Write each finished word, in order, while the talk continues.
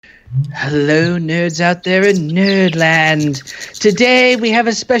Hello, nerds out there in Nerdland. Today we have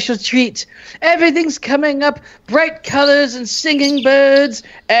a special treat. Everything's coming up, bright colors and singing birds,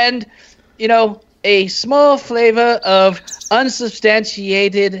 and, a small flavor of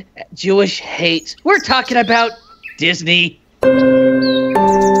unsubstantiated Jewish hate. We're talking about Disney.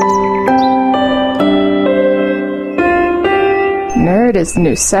 Nerd is the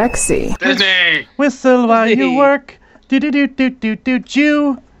new sexy. Disney! Whistle while you work. Do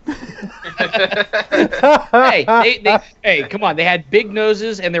Jew. Hey, come on! They had big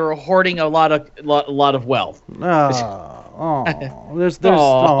noses and they were hoarding a lot of wealth. There's.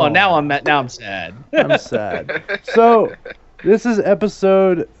 Now I'm sad. I'm sad. So, this is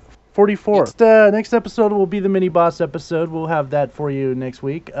episode 44. Next episode will be the mini boss episode. We'll have that for you next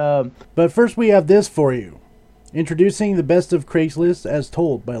week. But first, we have this for you. Introducing the Best of Craigslist as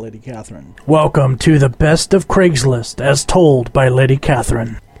told by Lady Catherine. Welcome to the Best of Craigslist as told by Lady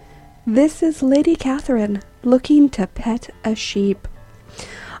Catherine. This is Lady Catherine, looking to pet a sheep.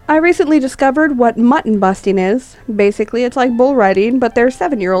 I recently discovered what mutton busting is. Basically, it's like bull riding, but they're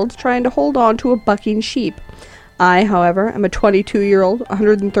 7-year-olds trying to hold on to a bucking sheep. I, however, am a 22-year-old,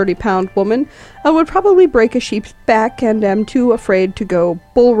 130-pound woman and would probably break a sheep's back and am too afraid to go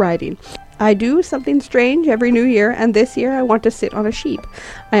bull riding. I do something strange every new year, and this year I want to sit on a sheep.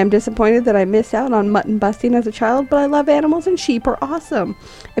 I am disappointed that I missed out on mutton busting as a child, but I love animals and sheep are awesome.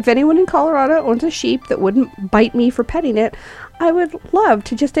 If anyone in Colorado owns a sheep that wouldn't bite me for petting it, I would love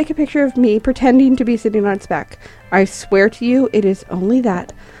to just take a picture of me pretending to be sitting on its back. I swear to you, it is only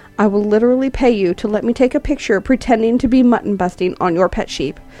that. I will literally pay you to let me take a picture pretending to be mutton busting on your pet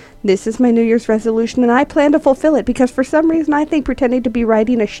sheep. This is my New Year's resolution, and I plan to fulfill it because for some reason I think pretending to be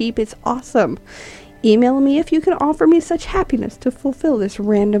riding a sheep is awesome. Email me if you can offer me such happiness to fulfill this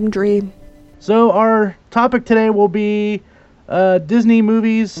random dream. So our topic today will be Disney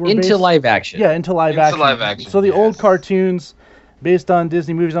movies. Into live action. Yeah, into live action. So the old cartoons based on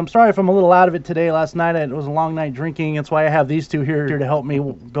Disney movies. I'm sorry if I'm a little out of it today. Last night it was a long night drinking. That's why I have these two here to help me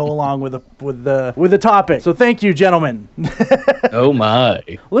go along with the topic. So thank you, gentlemen. Oh my!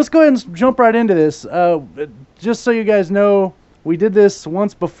 Let's go ahead and jump right into this. Just so you guys know, we did this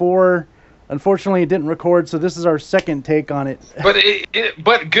once before. Unfortunately, it didn't record, so this is our second take on it.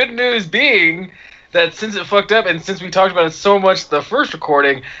 But good news being that since it fucked up and since we talked about it so much the first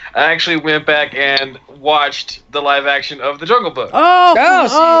recording, I actually went back and watched the live action of The Jungle Book. I'm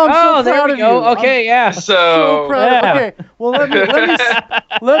so there proud we of go. you. Okay, yeah. So proud. Okay, well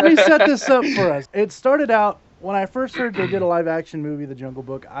let me set this up for us. It started out when I first heard they did a live action movie, The Jungle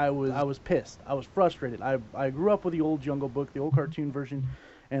Book. I was pissed. I was frustrated. I grew up with the old Jungle Book, the old cartoon version,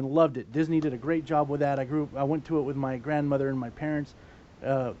 and loved it. Disney did a great job with that. I went to it with my grandmother and my parents.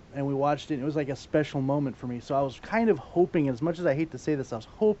 And we watched it, and it was like a special moment for me. So I was kind of hoping, as much as I hate to say this, I was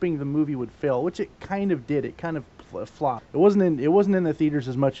hoping the movie would fail, which it kind of did. It kind of flopped. It wasn't in the theaters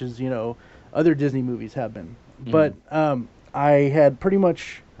as much as, other Disney movies have been. But I had pretty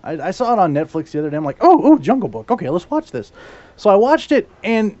much, I saw it on Netflix the other day. I'm like, oh, Jungle Book. Okay, let's watch this. So I watched it,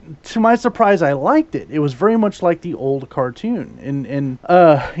 and to my surprise, I liked it. It was very much like the old cartoon. And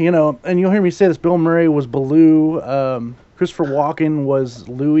you'll hear me say this, Bill Murray was Baloo. Christopher Walken was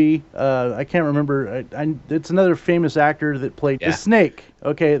Louie. I can't remember. It's another famous actor that played the Snake.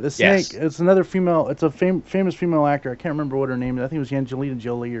 Okay, the Snake. Yes. It's another female. It's a famous female actor. I can't remember what her name is. I think it was Angelina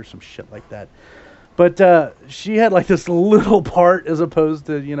Jolie or some shit like that. But she had like this little part as opposed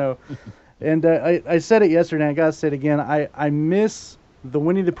to, And I said it yesterday. I gotta say it again. I miss the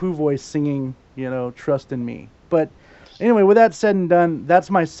Winnie the Pooh voice singing, "Trust in Me." But anyway, with that said and done, that's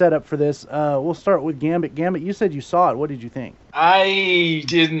my setup for this. We'll start with Gambit. Gambit, you said you saw it. What did you think? I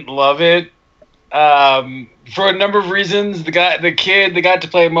didn't love it. For a number of reasons. The guy to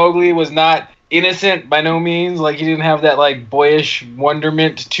play Mowgli was not innocent by no means. Like, he didn't have that like boyish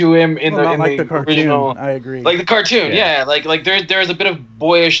wonderment to him in the cartoon. Original. I agree. Like the cartoon, yeah. Like there's a bit of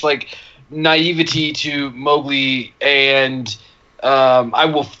boyish like naivety to Mowgli, and I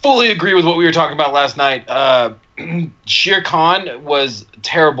will fully agree with what we were talking about last night. Shere Khan was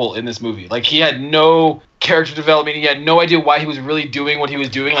terrible in this movie. Like, he had no character development. He had no idea why he was really doing what he was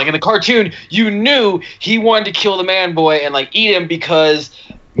doing. Like, in the cartoon, you knew he wanted to kill the man boy and like eat him because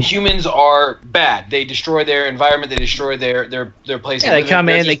humans are bad. They destroy their environment. They destroy their place. Yeah, they come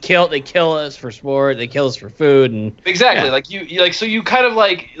in. They kill us for sport. They kill us for food. And exactly. Yeah. Like you kind of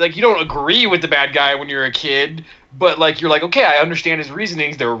like you don't agree with the bad guy when you're a kid, but like you're like, okay, I understand his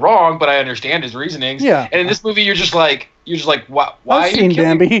reasonings. They're wrong, but I understand his reasonings. Yeah. And in this movie, you're just like, why? I've seen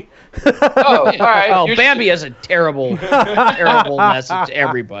Bambi. Oh, all right. Oh, Bambi has a terrible, terrible message to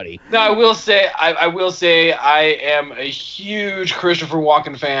everybody. No, I will say I am a huge Christopher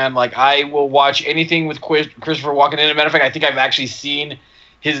Walken fan. Like, I will watch anything with Christopher Walken. And as a matter of fact, I think I've actually seen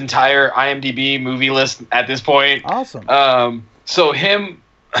his entire IMDb movie list at this point. Awesome. So him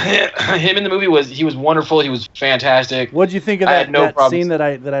in the movie was wonderful. He was fantastic. What'd you think of I that, had no that problems. scene that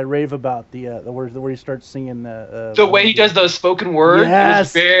I rave about, the where he starts singing The way he does those spoken words, Yes. it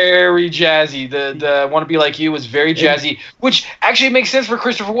was very jazzy. The "Want to Be Like You" was very jazzy, which actually makes sense for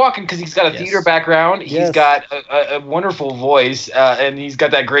Christopher Walken because he's got a theater background. He's Yes. got a wonderful voice, and he's got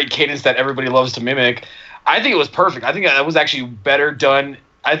that great cadence that everybody loves to mimic. I think it was perfect. I think that was actually better done.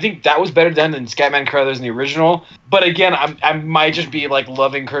 I think that was better done than Scatman Crothers in the original. But again, I might just be like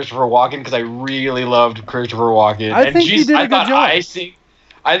loving Christopher Walken because I really loved Christopher Walken. I think he did a good job.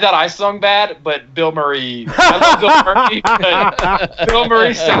 I thought I sung bad, but Bill Murray. I love Bill Murray, but Bill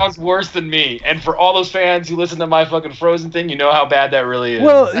Murray sounds worse than me. And for all those fans who listen to my fucking Frozen thing, you know how bad that really is.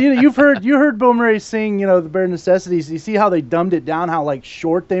 Well, you heard Bill Murray sing, the Bare Necessities. You see how they dumbed it down, how like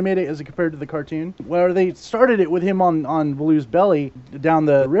short they made it as compared to the cartoon. Where they started it with him on Baloo's belly down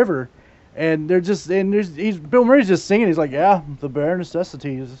the river, and Bill Murray's just singing. He's like, yeah, the bare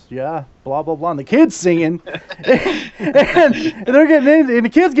necessities, yeah, blah blah blah. And the kids singing, and they're getting in, and the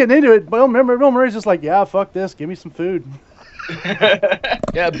kids getting into it. Bill Murray's just like, yeah, fuck this, give me some food.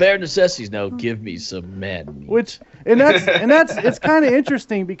 Yeah, bare necessities. No, give me some men. That's it's kind of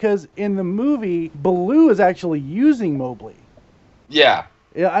interesting because in the movie, Baloo is actually using Mowgli. Yeah.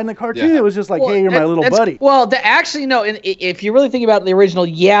 Yeah, in the cartoon, it was just like, hey, you're my little buddy. Well, actually, no. If you really think about the original,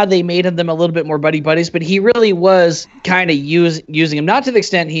 yeah, they made them a little bit more buddies, but he really was kind of using him, not to the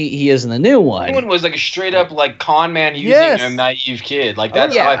extent he is in the new one. The new one was like a straight up like con man using a naive kid. Like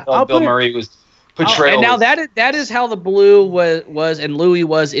that's how I felt Bill Murray was portrayed. And now that is how the Baloo was and Louie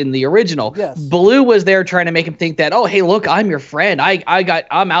was in the original. Yes. Baloo was there trying to make him think that, oh, hey, look, I'm your friend.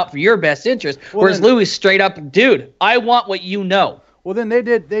 I'm out for your best interest. Whereas Louie straight up, dude, I want what you know. Well, then they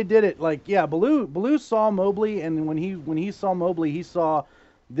did it like, yeah, Baloo saw Mowgli, and when he saw Mowgli, he saw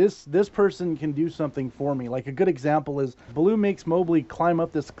this person can do something for me. Like a good example is Baloo makes Mowgli climb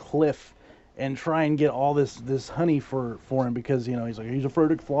up this cliff and try and get all this honey for him because he's like he's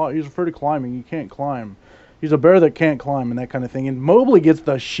afraid of climbing. He can't climb. He's a bear that can't climb and that kind of thing. And Mowgli gets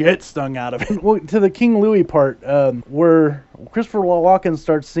the shit stung out of it. Well, to the King Louie part, where Christopher Walken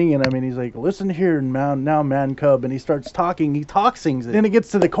starts singing, he's like, listen here, now man cub. And he starts talking, he sings it. Then it gets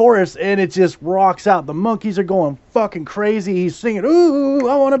to the chorus and it just rocks out. The monkeys are going fucking crazy. He's singing, ooh,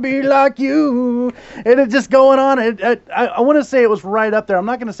 I want to be like you. And it's just going on. I want to say it was right up there. I'm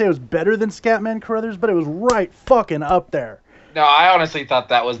not going to say it was better than Scatman Crothers, but it was right fucking up there. No, I honestly thought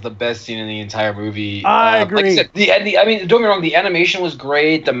that was the best scene in the entire movie. I agree. Like I said, don't get me wrong, the animation was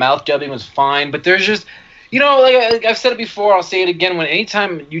great, the mouth dubbing was fine, but there's just, like I've said it before, I'll say it again,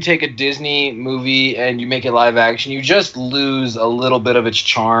 anytime you take a Disney movie and you make it live action, you just lose a little bit of its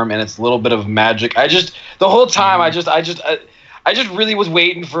charm and its little bit of magic. The whole time, I just really was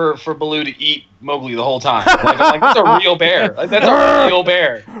waiting for Baloo to eat Mowgli the whole time. Like that's a real bear. Like that's a real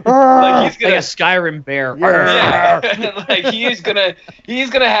bear. Like he's gonna like a Skyrim bear. Yeah. Like he's gonna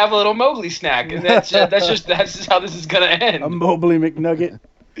have a little Mowgli snack, and that's just how this is gonna end. A Mowgli McNugget.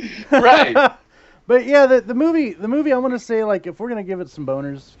 Right. But yeah, the movie I want to say, like, if we're gonna give it some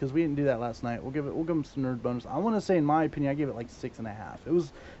boners, because we didn't do that last night, we'll give them some nerd boners. I want to say, in my opinion, I give it like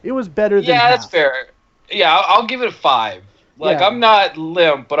 6.5. It was better than Yeah, half. that's fair. Yeah, I'll give it a 5. Like Yeah. I'm not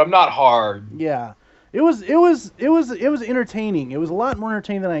limp, but I'm not hard. Yeah, it was entertaining. It was a lot more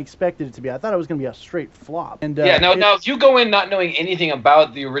entertaining than I expected it to be. I thought it was gonna be a straight flop. And now if you go in not knowing anything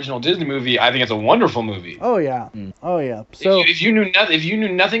about the original Disney movie, I think it's a wonderful movie. Oh yeah, oh yeah. So if you knew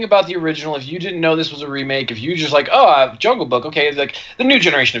nothing about the original, if you didn't know this was a remake, if you just like, Jungle Book, okay, it's like the new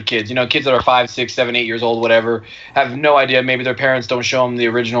generation of kids, kids that are 5, 6, 7, 8 years old, whatever, have no idea. Maybe their parents don't show them the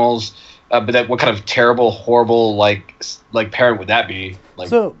originals. But what kind of terrible, horrible, like parent would that be? Like,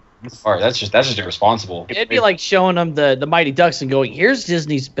 sorry, that's just irresponsible. It'd be like showing them the Mighty Ducks and going, "Here's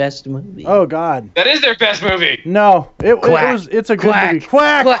Disney's best movie." Oh God, that is their best movie. No, it's a good movie.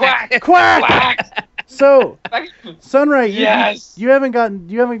 Quack, quack, quack. So, Sunray, yes. you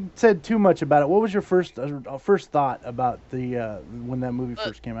haven't said too much about it. What was your first thought about the when that movie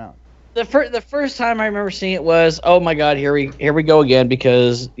first came out? The first time I remember seeing it was, oh my God, here we go again,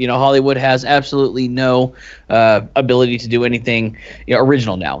 because Hollywood has absolutely no ability to do anything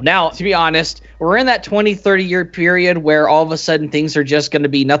original now. Now, to be honest, we're in that 20-30 year period where all of a sudden things are just going to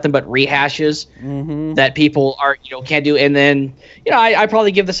be nothing but rehashes that people are can't do, and then I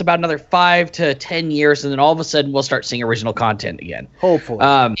probably give this about another 5 to 10 years, and then all of a sudden we'll start seeing original content again. Hopefully.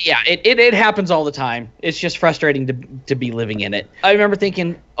 It happens all the time. It's just frustrating to be living in it. I remember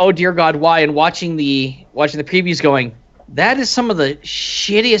thinking, oh dear God, why? And watching the previews going, that is some of the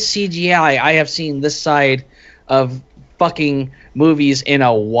shittiest CGI I have seen this side of fucking movies in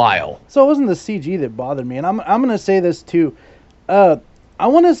a while. So it wasn't the CG that bothered me, and I'm gonna say this too. I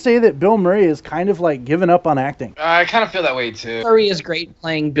want to say that Bill Murray is kind of like given up on acting. I kind of feel that way too. Murray is great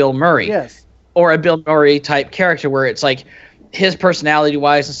playing Bill Murray. Yes. Or a Bill Murray type character where it's like his personality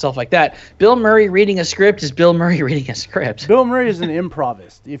wise and stuff like that. Bill Murray reading a script is Bill Murray reading a script. Bill Murray is an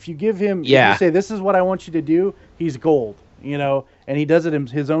improvist. If you give him, if you say, this is what I want you to do, he's gold, and he does it in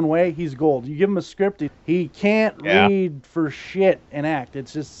his own way, he's gold. You give him a script, he can't read for shit and act.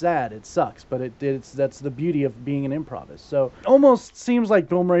 It's just sad. It sucks, but that's the beauty of being an improvist. So almost seems like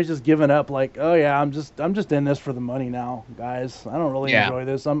Bill Murray's just given up, like, oh yeah, I'm just in this for the money now, guys. I don't really enjoy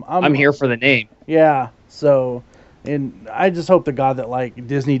this. I'm here for the name. Yeah. So, and I just hope to God that like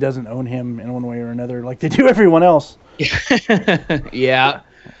Disney doesn't own him in one way or another, like they do everyone else. Yeah.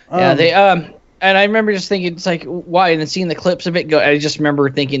 They and I remember just thinking, it's like, why? And then seeing the clips of it go, I just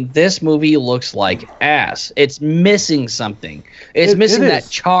remember thinking, this movie looks like ass. It's missing something. It's missing that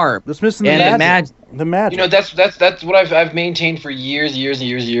charm. It's missing the magic. The magic. That's what I've maintained for years,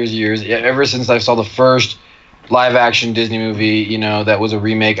 ever since I saw the first live action Disney movie, that was a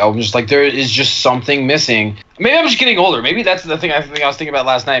remake. I was just like, there is just something missing. Maybe I'm just getting older. Maybe that's the thing I was thinking about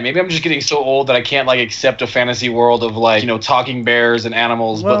last night. Maybe I'm just getting so old that I can't like accept a fantasy world of like, talking bears and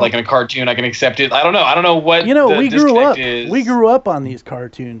animals, but like in a cartoon I can accept it. I don't know what we grew up on these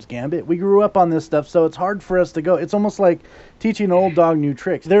cartoons, Gambit. We grew up on this stuff, so it's hard for us to go. It's almost like teaching an old dog new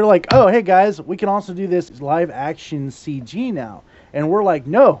tricks. They're like, oh, hey guys, we can also do this live action CG now. And we're like,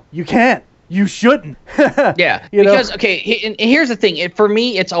 no, you can't. You shouldn't. Because and here's the thing. For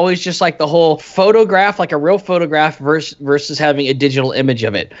me, it's always just like the whole photograph, like a real photograph versus having a digital image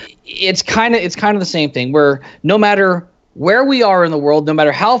of it. It's kind of the same thing. Where no matter where we are in the world, no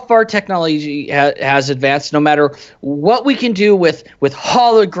matter how far technology has advanced, no matter what we can do with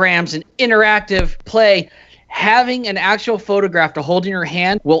holograms and interactive play, having an actual photograph to hold in your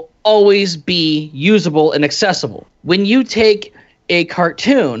hand will always be usable and accessible. When you take a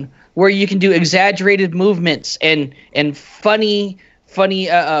cartoon where you can do exaggerated movements and funny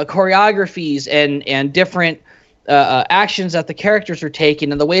choreographies and different actions that the characters are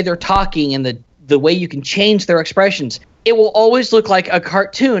taking and the way they're talking and the way you can change their expressions, it will always look like a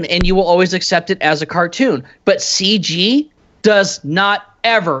cartoon and you will always accept it as a cartoon. But CG does not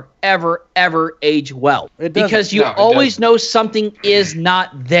ever age well, because you always know something is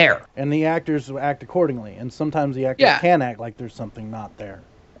not there. And the actors act accordingly, and sometimes the actors can act like there's something not there.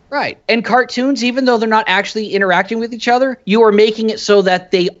 Right. And cartoons, even though they're not actually interacting with each other, you are making it so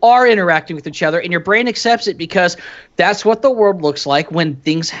that they are interacting with each other, and your brain accepts it because that's what the world looks like when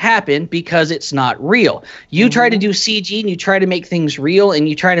things happen, because it's not real. You try to do CG and you try to make things real and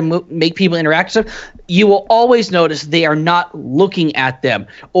you try to make people interact with stuff, you will always notice they are not looking at them,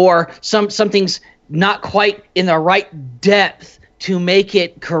 or something's not quite in the right depth to make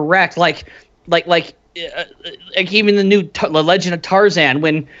it correct. Like even the new The Legend of Tarzan,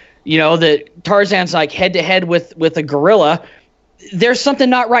 when the Tarzan's like head to head with a gorilla, there's something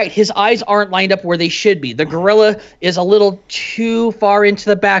not right. His eyes aren't lined up where they should be. The gorilla is a little too far into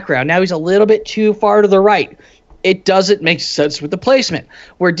the background. Now he's a little bit too far to the right. It doesn't make sense with the placement.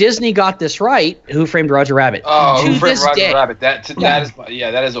 Where Disney got this right, Who Framed Roger Rabbit? Oh, Who Framed Roger Rabbit?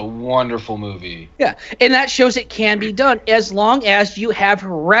 That is a wonderful movie. Yeah, and that shows it can be done as long as you have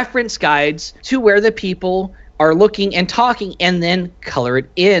reference guides to where the people are looking and talking, and then color it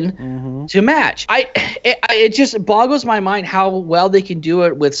in to match. It just boggles my mind how well they can do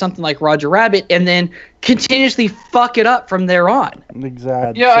it with something like Roger Rabbit, and then continuously fuck it up from there on.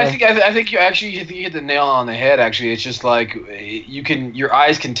 Exactly. Yeah, I think you hit the nail on the head. Actually, it's just like your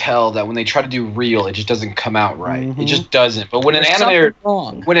eyes can tell that when they try to do real, it just doesn't come out right. It just doesn't. But when an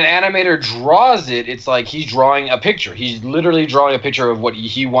animator draws it, it's like he's drawing a picture. He's literally drawing a picture of what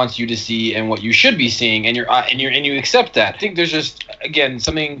he wants you to see and what you should be seeing, and you accept that. I think there's just, again,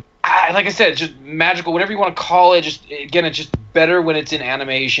 something, like I said, it's just magical, whatever you want to call it. It's just better when it's in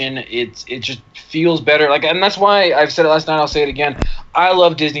animation. It just feels better. Like, and that's why I've said it last night. I'll say it again. I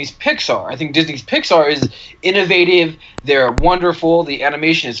love Disney's Pixar. I think Disney's Pixar is innovative. They're wonderful. The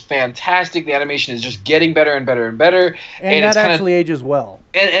animation is fantastic. The animation is just getting better and better and better. And that actually ages well.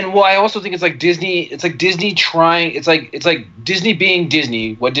 And well, I also think it's like Disney. It's like Disney trying. It's like Disney being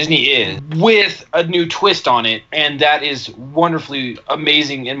Disney, what Disney is, with a new twist on it, and that is wonderfully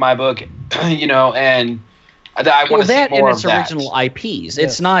amazing in my book. You know, and I want to see more of that. Original IPs.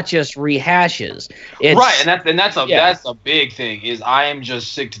 It's not just rehashes. It's, right, and that's a big thing. Is I am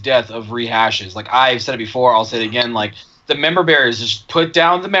just sick to death of rehashes. Like I've said it before, I'll say it again. Like the member berries, just put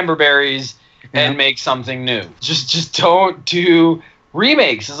down the member berries and make something new. Just don't do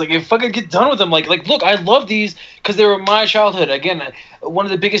remakes. It's like, you fucking get done with them. Like look, I love these because they were my childhood. Again, one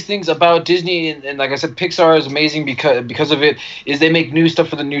of the biggest things about Disney and like I said, Pixar is amazing because of it, is they make new stuff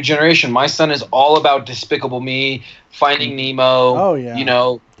for the new generation. My son is all about Despicable Me, Finding Nemo. Oh yeah. You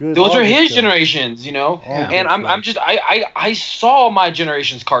know, Good. those are his Good. generations, you know? Yeah. And I saw my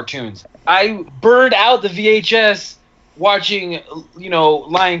generation's cartoons. I burned out the VHS watching, you know,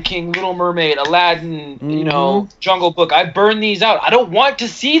 Lion King, Little Mermaid, Aladdin, you know, Jungle Book. I burned these out. I don't want to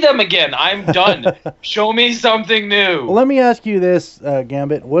see them again. I'm done. Show me something new. Well, let me ask you this,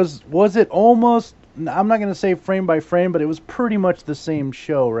 Gambit. Was it almost, I'm not going to say frame by frame, but it was pretty much the same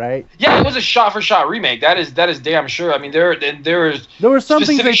show, right? Yeah, it was a shot-for-shot remake. That is damn sure. I mean, there were some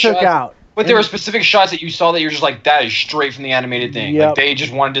things they took out. But there were specific shots that you saw that you're just like, that is straight from the animated thing. Yep. Like, they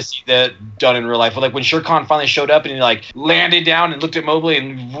just wanted to see that done in real life. But like when Shere Khan finally showed up and he like landed down and looked at Mowgli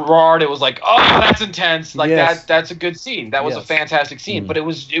and roared, it was like, oh, that's intense. Like that's a good scene. That was a fantastic scene. But it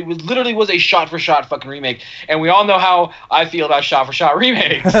literally was a shot for shot fucking remake. And we all know how I feel about shot for shot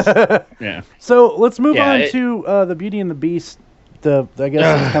remakes. Yeah. So let's move on to the Beauty and the Beast. I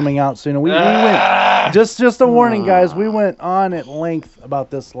guess it's coming out soon. We went just a warning, guys. We went on at length about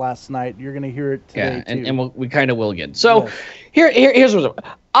this last night. You're gonna hear it today too. And we kind of will again. So here's what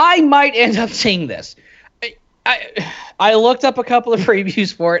I might end up seeing this. I looked up a couple of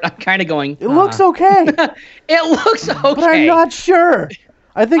previews for it. I'm kind of going. It looks okay. It looks okay, but I'm not sure.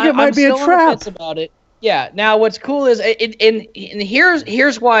 I think it might be a trap. About it. Yeah. Now what's cool is and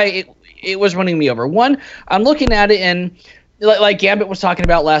here's why it was running me over. One, I'm looking at it and. Like Gambit was talking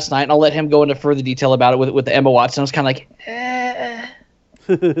about last night, and I'll let him go into further detail about it with the Emma Watson. I was kind of like,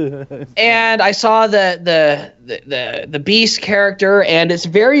 And I saw the Beast character, and it's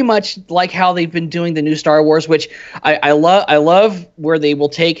very much like how they've been doing the new Star Wars, which I love. I love where they will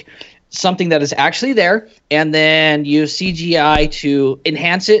take something that is actually there and then use CGI to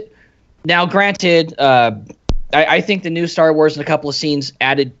enhance it. Now, granted, I think the new Star Wars in a couple of scenes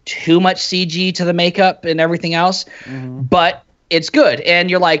added too much CG to the makeup and everything else, but it's good. And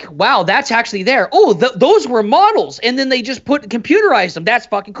you're like, wow, that's actually there. Oh, those were models, and then they just computerized them. That's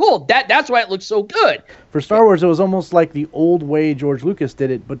fucking cool. That's why it looks so good. For Star Wars, it was almost like the old way George Lucas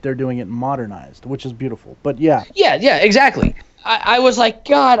did it, but they're doing it modernized, which is beautiful. But yeah, exactly. I was like,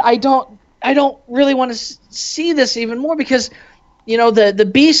 God, I don't really want to see this even more because. You know, the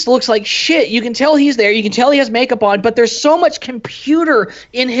Beast looks like shit. You can tell he's there. You can tell he has makeup on, but there's so much computer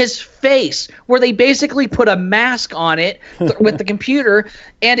in his face where they basically put a mask on it with the computer,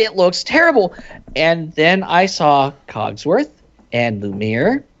 and it looks terrible. And then I saw Cogsworth and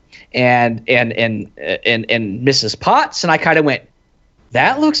Lumiere and Mrs. Potts, and I kind of went,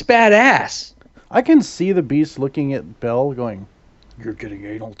 that looks badass. I can see the Beast looking at Belle going, "You're getting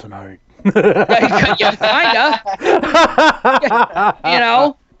anal tonight." Yeah, kinda. You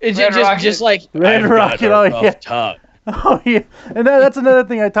know, it's just like Red Rocket. Oh yeah, and that's another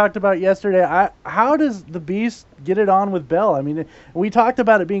thing I talked about yesterday. How does the Beast get it on with Belle? I mean, we talked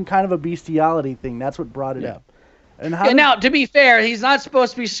about it being kind of a bestiality thing. That's what brought it up. And now, to be fair, he's not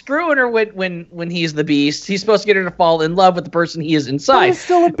supposed to be screwing her when he's the Beast. He's supposed to get her to fall in love with the person he is inside. But he's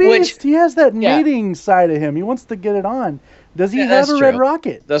still a Beast. He has that mating side of him. He wants to get it on. Does he have a Red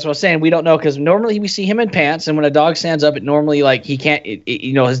Rocket? That's what I'm saying. We don't know because normally we see him in pants, and when a dog stands up, it normally he can't.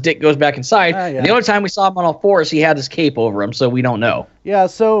 His dick goes back inside. And the only time we saw him on all fours, he had his cape over him, so we don't know. Yeah.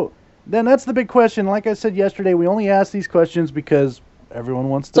 So then that's the big question. Like I said yesterday, we only ask these questions because everyone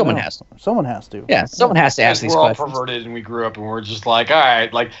wants to. Someone has to. Someone has to. Yeah. Someone has to ask these questions. We're all perverted, and we grew up, and we're just like, all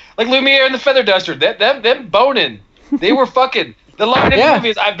right, like Lumiere and the Feather Duster, them boning, they were fucking. The line in the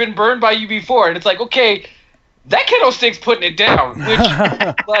movie is, "I've been burned by you before," and it's like, okay. that candlestick's putting it down.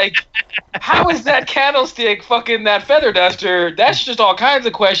 Which, like, how is that candlestick fucking that feather duster? That's just all kinds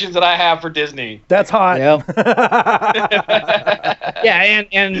of questions that I have for Disney. That's hot. Yeah,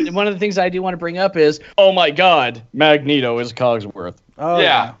 and one of the things I do want to bring up is, oh my God, Magneto is Cogsworth. Oh,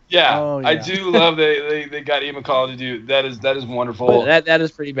 yeah. Oh, yeah. I do love they got Ian McCall to do that. Is wonderful. That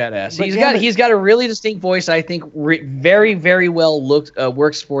is pretty badass. But He's got a really distinct voice. I think very very well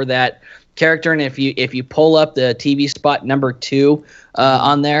works for that character. And if you pull up the TV spot number 2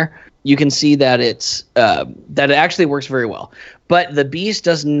 on there, you can see that that it actually works very well. But the Beast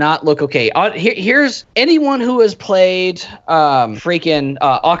does not look okay. Here's anyone who has played freaking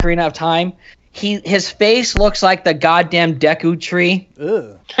Ocarina of Time. His face looks like the goddamn Deku tree.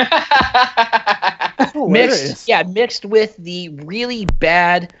 Ugh. mixed with the really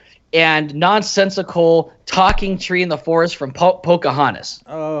bad and nonsensical talking tree in the forest from Pocahontas.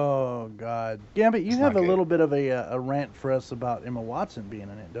 Oh God, Gambit, you have a little bit of a rant for us about Emma Watson being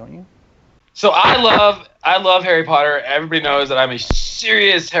in it, don't you? So I love Harry Potter. Everybody knows that I'm a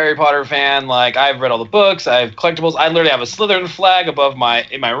serious Harry Potter fan. Like, I've read all the books, I have collectibles. I literally have a Slytherin flag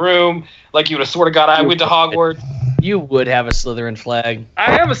in my room. Like, you would have sworn to God I went to Hogwarts. You would have a Slytherin flag.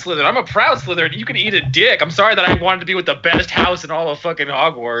 I am a Slytherin. I'm a proud Slytherin. You can eat a dick. I'm sorry that I wanted to be with the best house in all of fucking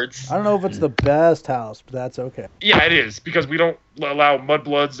Hogwarts. I don't know if it's the best house, but that's okay. Yeah, it is, because we don't allow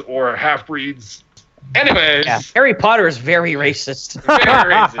mudbloods or half-breeds. Anyways. Yeah, Harry Potter is very racist.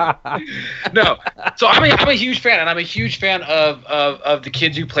 Very racist. No. So I'm a huge fan, and I'm a huge fan of the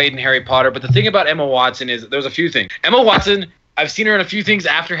kids who played in Harry Potter. But the thing about Emma Watson is there's a few things. Emma Watson, I've seen her in a few things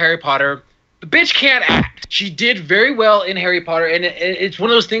after Harry Potter. The bitch can't act. She did very well in Harry Potter, and it's one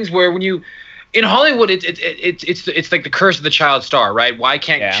of those things where when you in Hollywood, it's like the curse of the child star, right? Why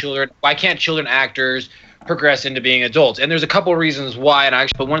can't children actors progress into being adults? And there's a couple of reasons why,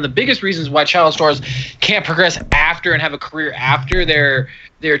 but one of the biggest reasons why child stars can't progress after and have a career after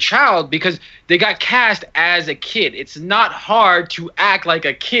their child, because they got cast as a kid. It's not hard to act like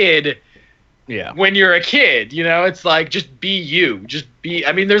a kid. Yeah. When you're a kid, it's like, just be you.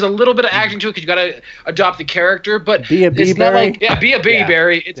 I mean, there's a little bit of acting to it because you got to adopt the character, but be a it's not Berry. like, be a Baby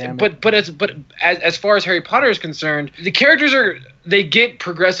Berry. But as far as Harry Potter is concerned, the characters they get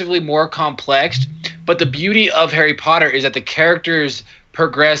progressively more complex, but the beauty of Harry Potter is that the characters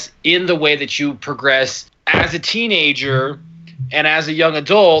progress in the way that you progress as a teenager and as a young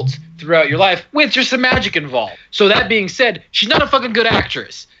adult throughout your life, with just some magic involved. So that being said, she's not a fucking good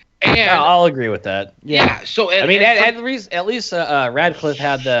actress. And I'll agree with that. Yeah. So at least Radcliffe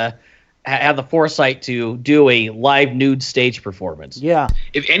had the foresight to do a live nude stage performance. Yeah.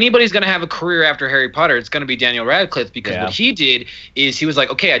 If anybody's going to have a career after Harry Potter, it's going to be Daniel Radcliffe, because what he did is he was like,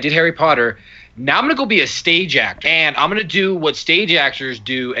 okay, I did Harry Potter. Now I'm going to go be a stage actor, and I'm going to do what stage actors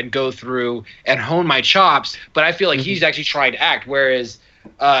do and go through and hone my chops. But I feel like he's actually trying to act, whereas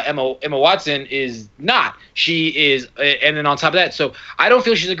Emma Watson is not. She is, and then on top of that, so I don't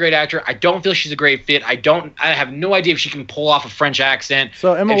feel she's a great actor. I don't feel she's a great fit. I have no idea if she can pull off a French accent.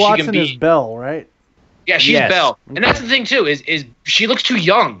 So Emma Watson is Belle, right? Yeah, she's Belle, and that's the thing too. Is she looks too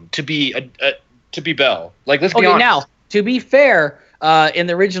young to be Belle? Like, let's be honest. Now, to be fair, in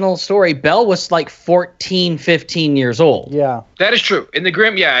the original story, Belle was like 14, 15 years old. Yeah, that is true. In the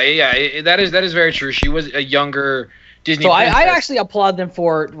Grimm, that is very true. She was a younger Disney. So I actually applaud them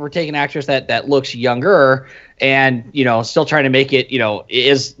for taking an actress that looks younger and still trying to make it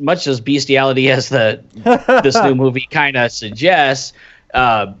as much as bestiality as this new movie kind of suggests.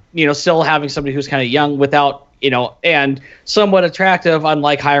 Still having somebody who's kind of young without and somewhat attractive,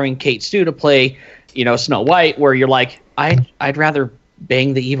 unlike hiring Kate Stu to play Snow White, where you're like, I'd rather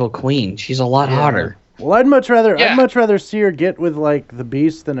bang the evil queen. She's a lot hotter. Well, I'd much rather see her get with like the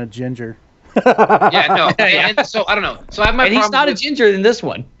Beast than a ginger. And so I don't know. So I have my. And he's not a ginger in this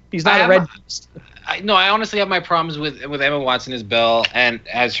one. He's not a red beast. I honestly have my problems with Emma Watson as Belle and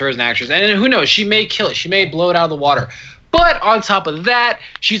as her as an actress. And who knows? She may kill it. She may blow it out of the water. But on top of that,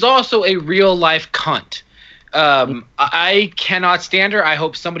 she's also a real life cunt. I cannot stand her. I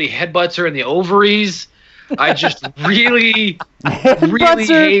hope somebody headbutts her in the ovaries. I just really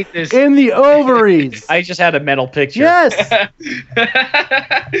hate this. In the ovaries. I just had a mental picture. Yes.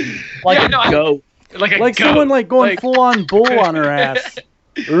 Goat. Like someone going full on bull on her ass.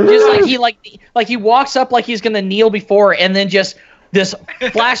 Just he walks up like he's gonna kneel before, and then just this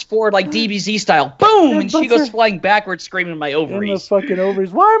flash forward like DBZ style, boom, and she goes flying backwards, screaming my ovaries. In the fucking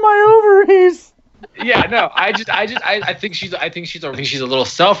ovaries. Why are my ovaries? Yeah, no, I think she's a little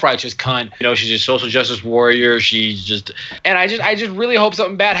self-righteous cunt. You know, she's a social justice warrior. And I just really hope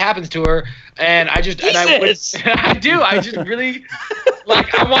something bad happens to her. And I just really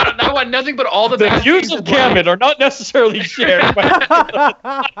like I want nothing but all the bad views things of Gambit are not necessarily shared.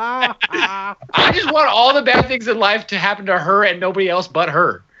 I just want all the bad things in life to happen to her and nobody else but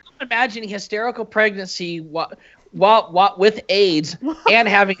her. I'm imagining hysterical pregnancy while with AIDS and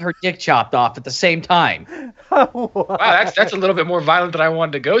having her dick chopped off at the same time. Wow, that's a little bit more violent than I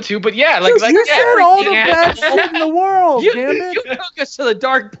wanted to go to, but yeah, you said all the bad shit in the world, Gambit. You took us to the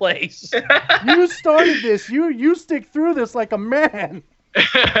dark place. You started this. You stick through this like a man.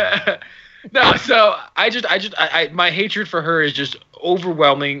 No, so I my hatred for her is just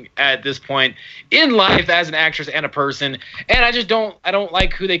overwhelming at this point in life as an actress and a person, and I don't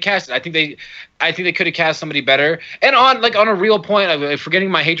like who they casted. I think they could have cast somebody better. And on a real point,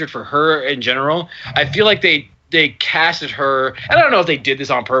 forgetting my hatred for her in general, I feel like they casted her, and I don't know if they did this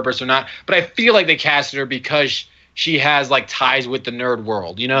on purpose or not, but I feel like they casted her because she has like ties with the nerd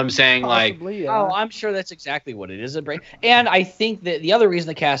world. You know what I'm saying? Possibly, yeah. Oh, I'm sure that's exactly what it is. And I think that the other reason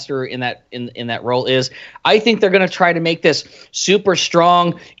they cast her in that role is I think they're going to try to make this super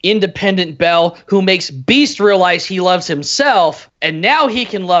strong, independent Belle who makes Beast realize he loves himself, and now he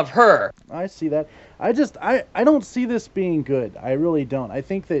can love her. I see that. I don't see this being good. I really don't. I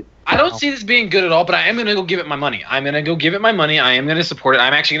think that I don't see this being good at all, but I am going to go give it my money. I am going to support it.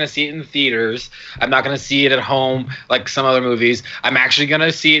 I'm actually going to see it in the theaters. I'm not going to see it at home like some other movies. I'm actually going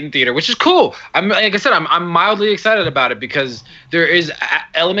to see it in theater, which is cool. Like I said, I'm mildly excited about it because there is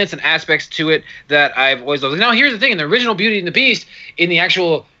elements and aspects to it that I've always loved. Now, here's the thing. In the original Beauty and the Beast, in the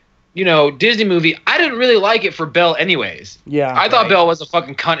actual Disney movie, I didn't really like it for Belle anyways. Yeah. I thought Belle was a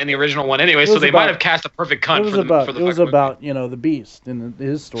fucking cunt in the original one anyway, so they might have cast a perfect cunt for the It was about the Beast and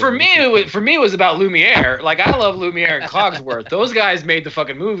his story. For me, it was about Lumiere. Like, I love Lumiere and Cogsworth. Those guys made the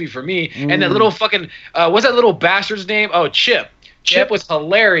fucking movie for me. And that little fucking, what's that little bastard's name? Oh, Chip. Chip was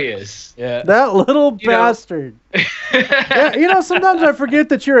hilarious. Yeah. That little bastard. Yeah, sometimes I forget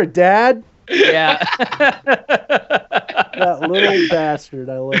that you're a dad. Yeah. That little bastard.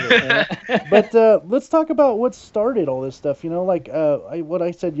 I love it, man. But let's talk about what started all this stuff. What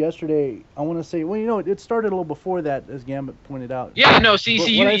I said yesterday, I want to say, it started a little before that, as Gambit pointed out. Yeah, no,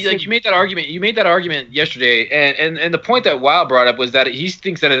 you made that argument. You made that argument yesterday, and the point that Wild brought up was that he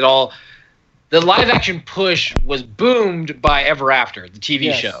thinks that the live action push was boomed by Ever After, the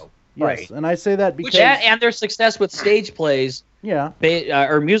TV show. Yes, right. And I say that because and their success with stage plays. Yeah.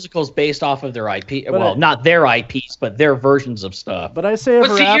 Or musicals based off of their IP. Well, not their IPs, but their versions of stuff. But I say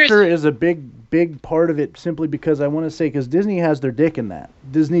Ever After is a big part of it simply because I want to say because Disney has their dick in that.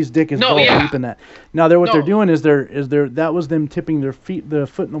 Disney's dick is deep in that. Now they're doing is that was them tipping their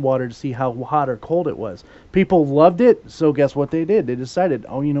foot in the water to see how hot or cold it was. People loved it, so guess what they did? They decided,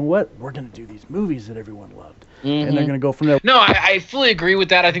 oh, you know what? We're gonna do these movies that everyone loved. Mm-hmm. And they're going to go from there. No, I fully agree with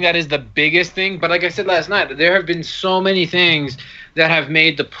that. I think that is the biggest thing. But like I said last night, there have been so many things that have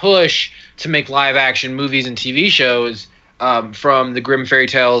made the push to make live-action movies and TV shows from the Grimm fairy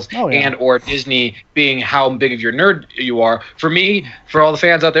tales and or Disney being how big of your nerd you are. For me, for all the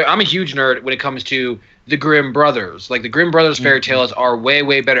fans out there, I'm a huge nerd when it comes to the Grimm brothers. Like the Grimm brothers fairy tales are way,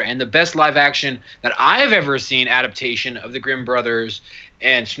 way better. And the best live-action that I've ever seen adaptation of the Grimm brothers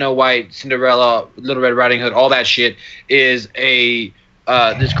and Snow White, Cinderella, Little Red Riding Hood, all that shit is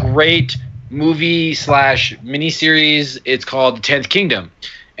this great movie / miniseries. It's called The 10th Kingdom.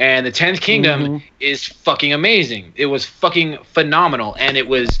 And The 10th Kingdom is fucking amazing. It was fucking phenomenal. And it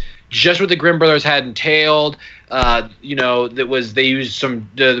was just what the Grimm brothers had entailed. They used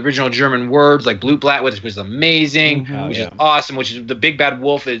the original German words like Blutblatt, which was amazing, which is awesome. Which is the big bad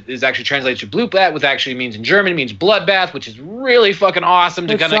wolf is actually translated to Blutblatt, which actually means in German means bloodbath, which is really fucking awesome.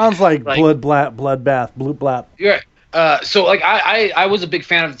 It sounds like bloodbath, Blutblatt. Yeah. So like I was a big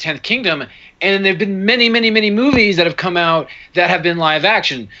fan of the 10th Kingdom, and there've been many, many, many movies that have come out that have been live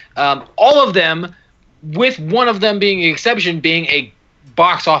action. All of them, with one of them being an exception, being a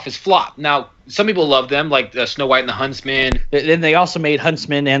box office flop. Now, some people love them, like Snow White and the Huntsman. Then they also made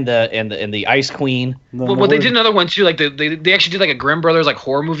Huntsman and the Ice Queen. Well, they did another one too. Like they actually did like a Grimm Brothers like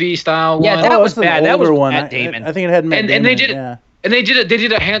horror movie style one. Yeah, that was bad. That was one. Matt Damon. I think it had Matt Damon. And they did it. Yeah. And they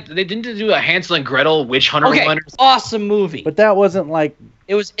didn't do a Hansel and Gretel witch hunter one. Awesome movie. But that wasn't like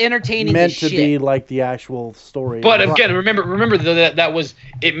it was entertaining. Meant to be like the actual story. But again, remember that was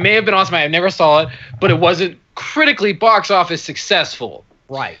it may have been awesome. I never saw it, but it wasn't critically box office successful.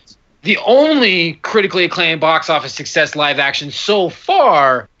 Right. The only critically acclaimed box office success live action so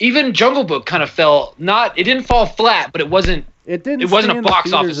far, even Jungle Book kind of it didn't fall flat, but it wasn't It didn't. It wasn't stay a in the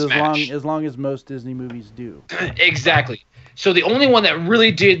box office theaters smash. as long as most Disney movies do. Exactly. So the only one that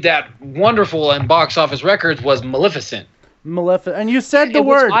really did that wonderful and box office records was Maleficent. Maleficent, and you said the Which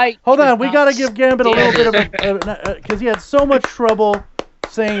word. I Hold could on, we not gotta give Gambit a little bit stand. of because he had so much trouble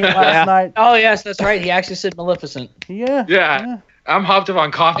saying it last night. Oh yes, that's right. He actually said Maleficent. Yeah. I'm hopped up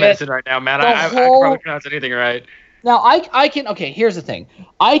on cough It- medicine right now, man. the I can whole- probably pronounce anything right. Now I can okay. Here's the thing.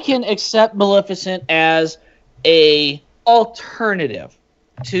 I can accept Maleficent as a alternative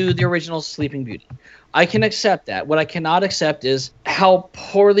to the original Sleeping Beauty. I can accept that. What I cannot accept is how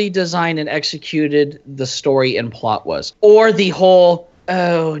poorly designed and executed the story and plot was, or the whole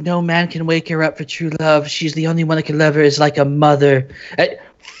 "oh, no man can wake her up for true love. She's the only one that can love her is like a mother."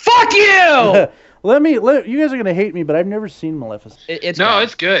 Fuck you! You guys are gonna hate me, but I've never seen Maleficent. It's No, bad.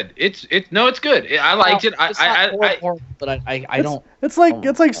 it's good. It's good. I liked it. It's not horrible, but I don't. It's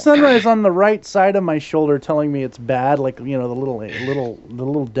like sunrise on the right side of my shoulder telling me it's bad. Like the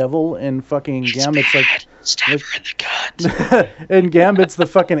little devil in fucking Gambit's like. Stab her in the gut. And Gambit's the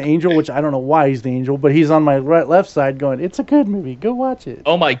fucking angel, which I don't know why he's the angel, but he's on my left side going, "It's a good movie. Go watch it."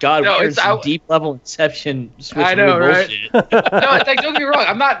 Oh my God! No, we're in it's some out- deep level Inception. I know, right? Bullshit. No, it's like, don't get me wrong.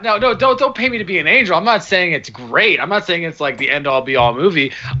 I'm not. No, don't pay me to be an angel. I'm not saying it's great. I'm not saying it's like the end all be all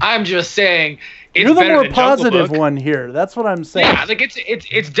movie. I'm just saying it's You're the better more than Jungle positive Book. one here. That's what I'm saying. Yeah, like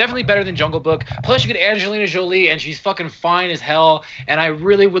it's definitely better than Jungle Book. Plus, you get Angelina Jolie, and she's fucking fine as hell. And I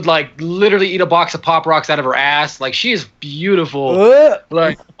really would literally eat a box of Pop Rocks out of her ass. Like, she is beautiful.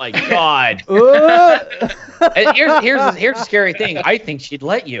 Like, Oh my God! Uh, And here's the scary thing. I think she'd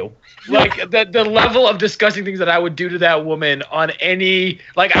let you. like the level of disgusting things that I would do to that woman on any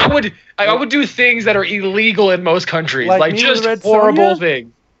I would do things that are illegal in most countries, Like like me just with Red horrible Sonja?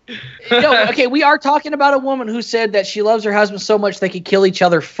 things. No, okay, we are talking about a woman who said that she loves her husband so much they could kill each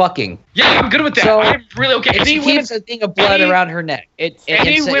other fucking. Yeah, I'm good with that. So, I'm really okay. And she Any women, keeps a thing of blood any- around her neck.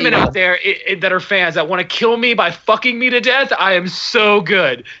 any women out there that are fans that want to kill me by fucking me to death, I am so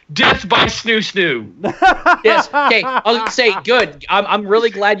good. Death by snoo snoo. Yes. Okay. I was gonna say good. I'm really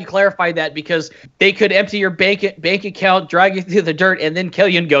glad you clarified that because they could empty your bank account, drag you through the dirt, and then kill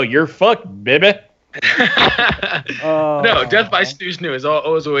you and go, "You're fucked, baby." No, Death by Snoo Snoo is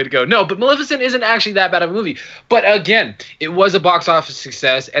always the way to go. No, but Maleficent isn't actually that bad of a movie. But again, it was a box office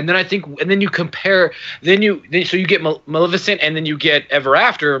success, and then you compare, so you get Maleficent, and then you get Ever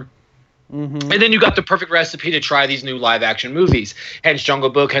After. Mm-hmm. And then you got the perfect recipe to try these new live action movies. Hence Jungle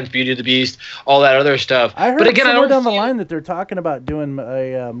Book, hence Beauty and the Beast, all that other stuff. I heard but again, somewhere I don't down the line that they're talking about doing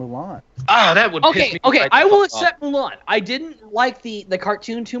a Mulan. that would piss Okay, me okay, right I the will fuck off. accept Mulan. I didn't like the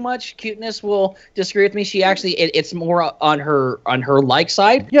cartoon too much. Cuteness will disagree with me. She actually, it's more on her like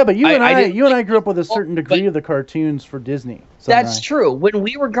side. Yeah, but you and didn't I grew up with a certain but- degree of the cartoons for Disney. That's true. When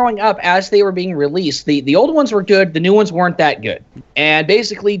we were growing up, as they were being released, the old ones were good. The new ones weren't that good. And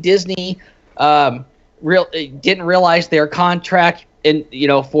basically, Disney didn't realize their contract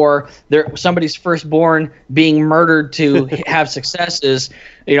for somebody's firstborn being murdered to have successes,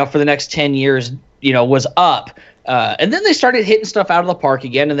 for the next 10 years, was up. And then they started hitting stuff out of the park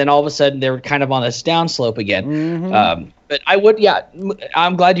again, and then all of a sudden they were kind of on this downslope again. Mm-hmm. But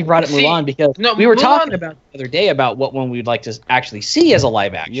I'm glad you brought up See, Mulan because no, we were Mulan- talking about the other day about what one we'd like to actually see as a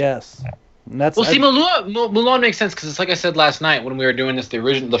live action. Yes. And that's Well, see, Mulan makes sense because it's like I said last night when we were doing this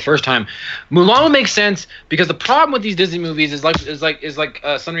the first time. Mulan would make sense because the problem with these Disney movies is like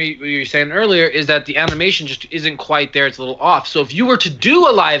Sunny, you were saying earlier, is that the animation just isn't quite there. It's a little off. So if you were to do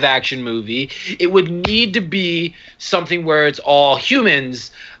a live action movie, it would need to be something where it's all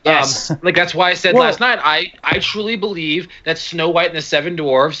humans. Yes. That's why I said last night, I truly believe that Snow White and the Seven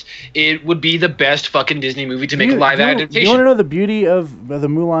Dwarfs, it would be the best fucking Disney movie to make a live adaptation. You want to know the beauty of the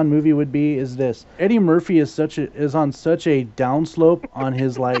Mulan movie would be is this: Eddie Murphy is on such a downslope on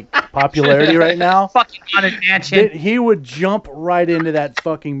his popularity right now. Fucking Haunted Mansion. That he would jump right into that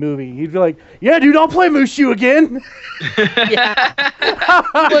fucking movie. He'd be like, "Yeah, dude, I'll play Mushu again." Yeah.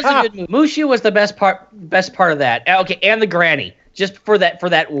 It was a good movie. Mushu was the best part of that. Okay, and the granny. Just for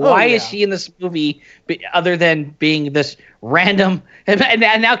that. Why is she in this movie other than being this random? And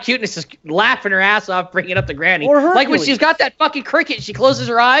now Cuteness is laughing her ass off, bringing up the granny. Or like when Hercules. she's got that fucking cricket, she closes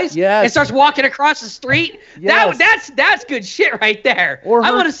her eyes Yes. and starts walking across the street. Yes. That's good shit right there. Or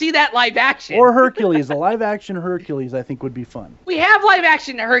I want to see that live action. Or Hercules, a live action Hercules, I think would be fun. We have live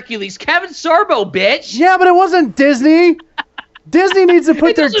action Hercules. Kevin Sorbo, bitch. Yeah, but it wasn't Disney. Disney needs to put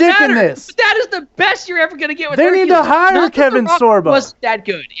It their doesn't dick in matter. this. But that is the best you're ever gonna get with They Hercules. need to hire Not that Kevin The Rock Sorbo. Was that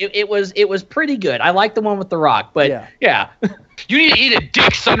good? It was pretty good. I like the one with The Rock, but yeah. You need to eat a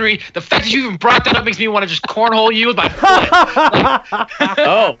dick, Sunry. The fact that you even brought that up makes me want to just cornhole you with my foot.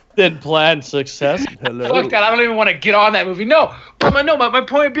 Oh, then plan success. Hello. Fuck that. I don't even want to get on that movie. No. My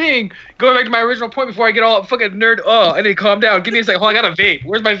point being, going back to my original point before I get all fucking nerd. Oh, I need to calm down. Give me a second. Hold on, I got a vape.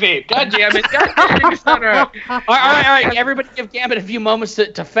 Where's my vape? God damn it. God damn it. It's not right. All right. Everybody give Gambit a few moments to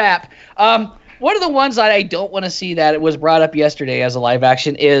fap. One of the ones that I don't want to see that it was brought up yesterday as a live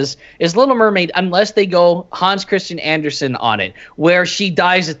action is Little Mermaid, unless they go Hans Christian Andersen on it, where she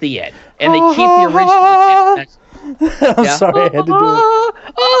dies at the end and they keep the original. I'm sorry, I had to do it.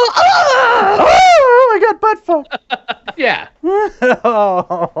 Oh, I got butt fucked. Yeah.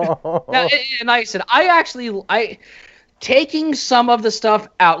 Oh. Now, and like I said, I taking some of the stuff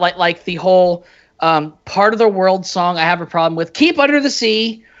out, like the whole part of the world song. I have a problem with. Keep Under the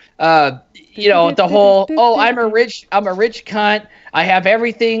Sea. The whole I'm a rich cunt. I have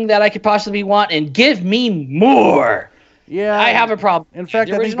everything that I could possibly want, and give me more. Yeah, I have a problem. In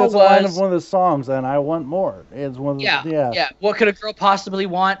fact, I think that's a line of one of the songs, and I want more. It's one of the, yeah. What could a girl possibly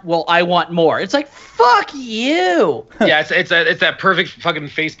want? Well, I want more. It's like, fuck you. Yeah, it's that perfect fucking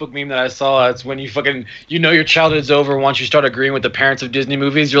Facebook meme that I saw. It's when you know your childhood's over once you start agreeing with the parents of Disney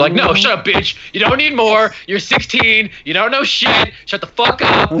movies. You're like, no, shut up, bitch. You don't need more. You're 16. You don't know shit. Shut the fuck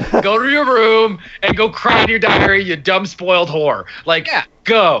up. Go to your room and go cry in your diary, you dumb spoiled whore. Like,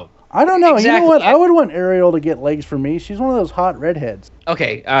 go. I don't know. Exactly. You know what? I would want Ariel to get legs for me. She's one of those hot redheads.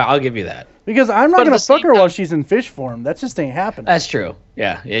 Okay, I'll give you that. Because I'm not going to fuck her while she's in fish form. That just ain't happening. That's true.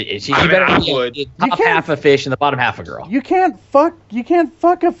 Yeah, she I better would. be the top half a fish and the bottom half a girl. You can't fuck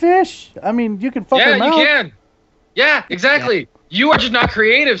a fish. I mean, you can fuck her mouth. Yeah, you can. Yeah, exactly. Yeah. You are just not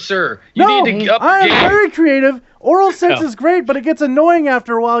creative, sir. You need to up I am game. very creative. Oral sex is great, but it gets annoying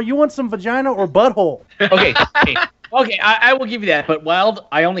after a while. You want some vagina or butthole. Okay, I will give you that. But Wild,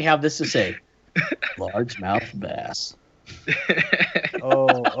 I only have this to say. Largemouth bass.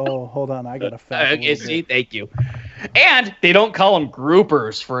 Oh, hold on. I got to fact. Okay, see, thank you. And they don't call them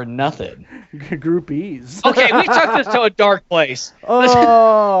groupers for nothing. Groupies. Okay, we took this to a dark place.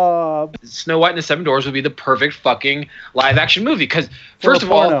 Oh. Snow White and the Seven Dwarfs would be the perfect fucking live action movie because first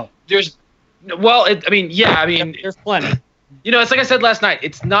of all, there's there's plenty. It's like I said last night.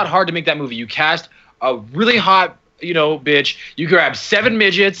 It's not hard to make that movie. You cast a really hot bitch. You grab 7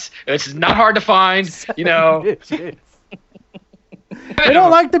 midgets. It's not hard to find. Midgets. They don't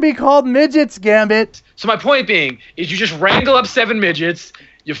like to be called midgets, Gambit. So my point being is you just wrangle up 7 midgets.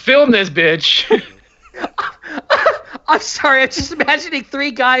 You film this bitch. I'm sorry. I'm just imagining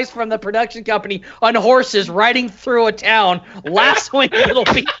 3 guys from the production company on horses riding through a town, lassoing little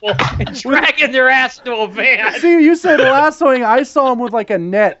people and dragging their ass to a van. See, you said lassoing. I saw them with like a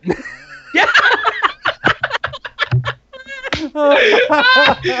net. Yeah.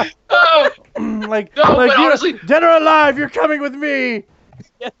 Honestly, dead or alive, you're coming with me.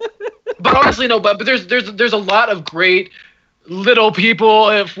 But honestly, no. But there's a lot of great little people,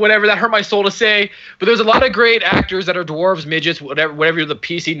 if whatever, that hurt my soul to say. But there's a lot of great actors that are dwarves, midgets, whatever the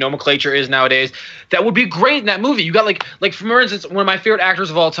PC nomenclature is nowadays, that would be great in that movie. You got like for instance, one of my favorite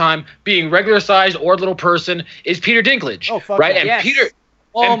actors of all time, being regular sized or little person, is Peter Dinklage. Oh, fuck right? Yeah. And Yes. Peter.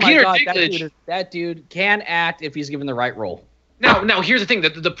 Oh and my Peter God, Dinklage, that dude can act if he's given the right role. Now here's the thing.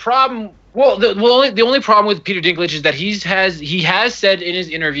 The problem. Well, the only problem with Peter Dinklage is that he has said in his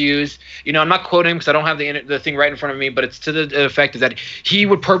interviews. I'm not quoting him because I don't have the thing right in front of me, but it's to the effect that he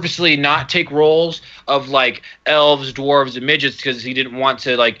would purposely not take roles of like elves, dwarves, and midgets because he didn't want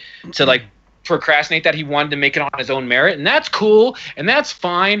to procrastinate that. He wanted to make it on his own merit, and that's cool, and that's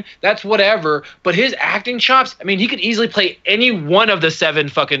fine, that's whatever. But his acting chops, I mean, he could easily play any one of the 7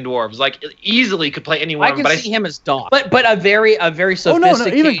 fucking dwarves. Like, easily could play any one of them. I can see him as Dom, but a very sophisticated. Oh no,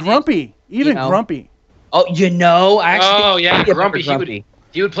 even Grumpy, Grumpy. Oh, Grumpy.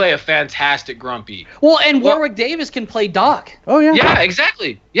 He would play a fantastic Grumpy. Well, and Warwick Davis can play Doc. Oh yeah. Yeah,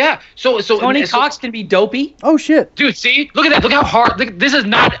 exactly. Yeah. So Tony Cox can be Dopey. Oh shit. Dude, see? Look at that. Look how hard. This is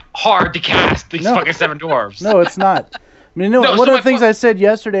not hard to cast these fucking 7 dwarves. No, it's not. I mean, one of the things I said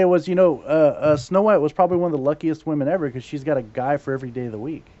yesterday was, Snow White was probably one of the luckiest women ever because she's got a guy for every day of the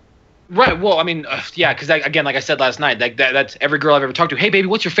week. Right. Well, I mean, because again, like I said last night, that's every girl I've ever talked to. Hey, baby,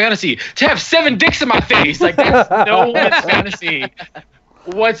 what's your fantasy? To have 7 dicks in my face. Like, that's no one's fantasy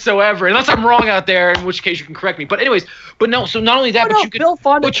whatsoever, unless I'm wrong out there, in which case you can correct me. But anyways, no. So not only that, but you could. Bill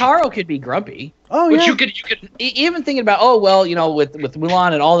Fondacaro could be Grumpy. Oh but yeah. you could even thinking about with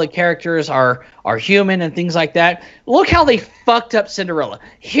Mulan and all the characters are human and things like that. Look how they fucked up Cinderella.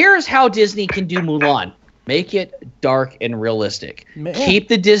 Here's how Disney can do Mulan. Make it dark and realistic. Keep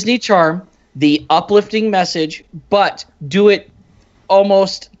the Disney charm, the uplifting message, but do it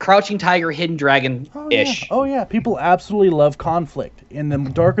almost Crouching Tiger, Hidden Dragon-ish. Oh yeah. People absolutely love conflict. And the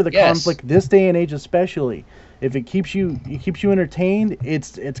darker the conflict, this day and age especially, if it keeps you entertained,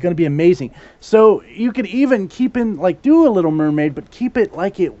 it's going to be amazing. So you could even keep in, like, do a Little Mermaid, but keep it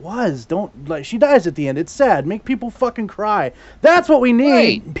like it was. Don't, like, she dies at the end. It's sad. Make people fucking cry. That's what we need.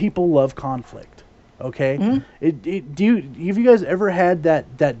 Right. People love conflict. Okay. Mm-hmm. Have you guys ever had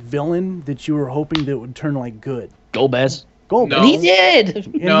that villain that you were hoping that would turn like good? Golbez. No. And he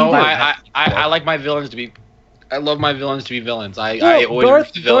did. No, I like my villains to be. I love my villains to be villains. I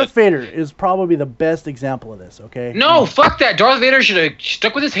always Darth Vader is probably the best example of this, okay? No, fuck that. Darth Vader should have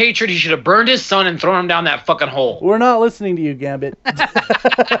stuck with his hatred. He should have burned his son and thrown him down that fucking hole. We're not listening to you, Gambit.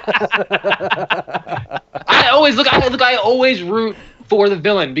 I always root for the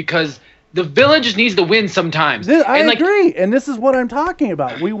villain because the villain just needs to win sometimes. I agree, and this is what I'm talking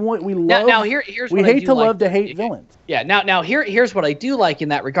about. We love. Here's we hate to love to hate villains. Yeah. Here's what I do like in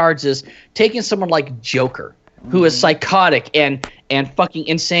that regards is taking someone like Joker, who is psychotic and fucking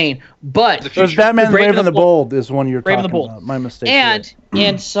insane, but there's Batman: Brave and the Bold is one you're talking about. My mistake. And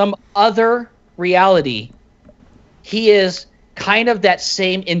in some other reality, he is kind of that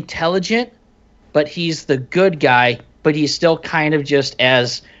same intelligent, but he's the good guy, but he's still kind of just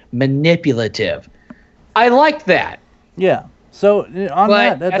as manipulative. I like that. Yeah. So on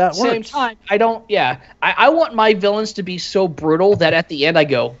but that at works. the same time, I don't. Yeah, I want my villains to be so brutal that at the end I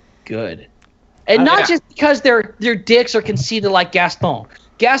go good, and not just because they're dicks or conceited like Gaston.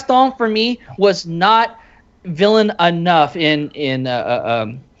 Gaston for me was not villain enough in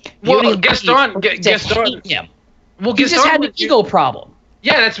Gaston. Him. Well, he just had an ego problem.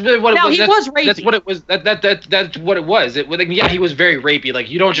 Yeah, that's really what it was. He was rapey. That's what it was. That's what it was. He was very rapey.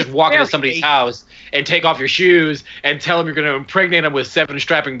 Like, you don't just walk into somebody's house and take off your shoes and tell them you're going to impregnate them with 7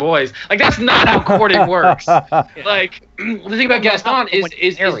 strapping boys. Like, that's not how courting works. Like, the thing about Gaston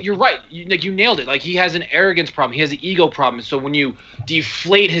is you're right. You nailed it. Like, he has an arrogance problem. He has an ego problem. So when you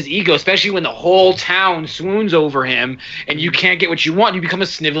deflate his ego, especially when the whole town swoons over him and you can't get what you want, you become a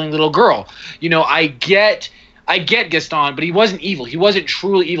sniveling little girl. I get Gaston, but he wasn't evil. He wasn't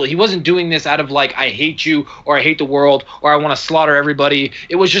truly evil. He wasn't doing this out of like, I hate you or I hate the world or I want to slaughter everybody.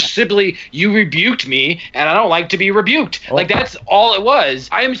 It was just simply, you rebuked me and I don't like to be rebuked. Like, that's all it was.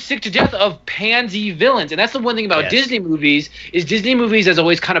 I am sick to death of pansy villains. And that's the one thing about Disney movies is Disney movies has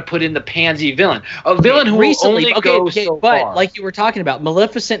always kind of put in the pansy villain. A villain who only goes so far. But like you were talking about,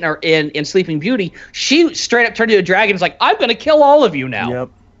 Maleficent in Sleeping Beauty, she straight up turned into a dragon and was like, I'm going to kill all of you now. Yep.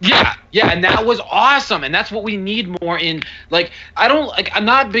 Yeah, and that was awesome, and that's what we need more in. Like, I'm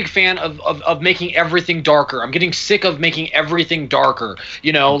not a big fan of making everything darker. I'm getting sick of making everything darker.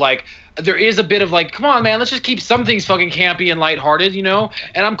 Like, there is a bit of like, come on, man, let's just keep some things fucking campy and lighthearted, and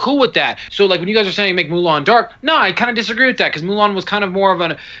I'm cool with that. So, like, when you guys are saying make Mulan dark, no, I kind of disagree with that, because Mulan was kind of more of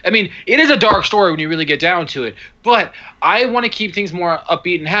it is a dark story when you really get down to it, but I want to keep things more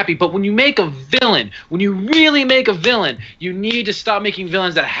upbeat and happy. But when you make a villain, when you really make a villain, you need to stop making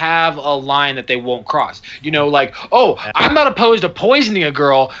villains that have a line that they won't cross. Like, oh, I'm not opposed to poisoning a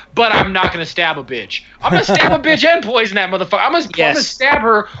girl, but I'm not going to stab a bitch. I'm going to stab a bitch and poison that motherfucker. I'm going to stab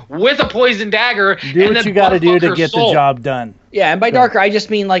her with a poison dagger. Do what you got to do to get the job done. Yeah, and by darker, I just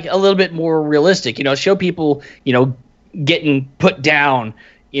mean like a little bit more realistic. Show people, getting put down.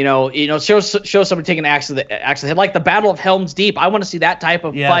 Show somebody taking an axe to the head, like the Battle of Helm's Deep. I want to see that type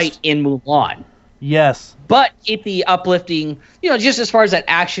of fight in Mulan. Yes. But keep the uplifting, just as far as that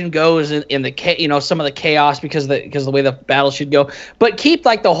action goes in the some of the chaos because of the way the battle should go. But keep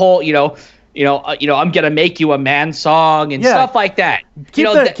like the whole, I'm gonna make you a man song and stuff like that.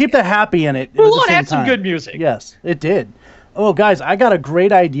 Keep the happy in it. Mulan had some good music. Yes, it did. Oh, guys, I got a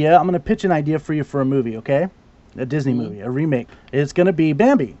great idea. I'm gonna pitch an idea for you for a movie, okay? A Disney movie, a remake. It's gonna be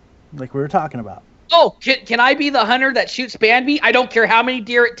Bambi, like we were talking about. Oh, can I be the hunter that shoots Bambi? I don't care how many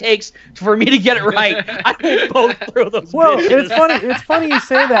deer it takes for me to get it right. I will both throw those. Well, bitches. it's funny you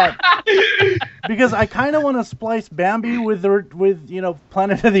say that because I kind of want to splice Bambi with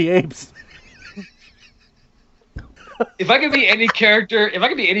Planet of the Apes. If I could be any character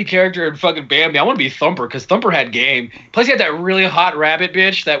in fucking Bambi, I want to be Thumper, because Thumper had game. Plus, he had that really hot rabbit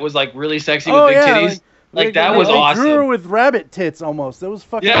bitch that was like really sexy with big titties. That was awesome. They drew her with rabbit tits almost. That was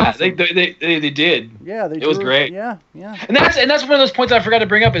fucking awesome. they did. Yeah, it was great. Yeah. And that's one of those points I forgot to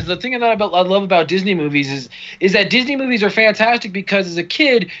bring up. Is the thing that I love about Disney movies is that Disney movies are fantastic because as a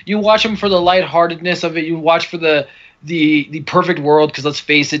kid you watch them for the lightheartedness of it. You watch for the the perfect world, because let's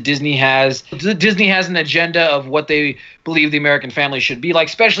face it, Disney has an agenda of what they believe the American family should be like,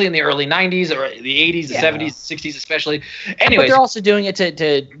 especially in the early 90s or the 80s, the 70s, the 60s especially. Anyways, but they're also doing it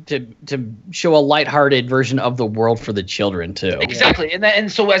to show a lighthearted version of the world for the children too. Exactly.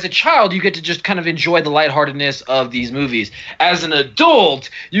 And so as a child, you get to just kind of enjoy the lightheartedness of these movies. As an adult,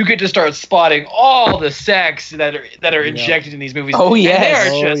 you get to start spotting all the sex that are injected in these movies. Oh,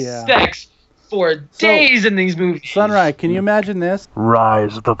 yes. And they're just sex for days in these movies. Sunrise, can you imagine this?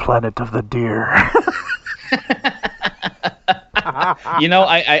 Rise, the planet of the deer.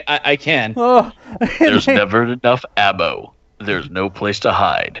 I can. Oh. There's never enough ammo. There's no place to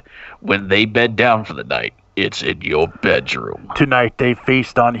hide. When they bed down for the night, it's in your bedroom. Tonight they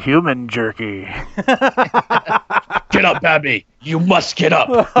feast on human jerky. Get up, Abby. You must get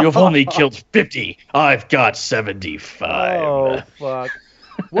up. You've only killed 50. I've got 75. Oh, fuck.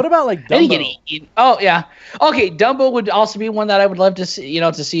 What about like Then you Dumbo? get eaten. Oh yeah. Okay, Dumbo would also be one that I would love to see.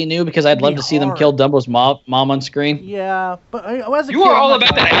 To see new, because I'd love to see them kill Dumbo's mom on screen. Yeah, but as a You kid, are all I'm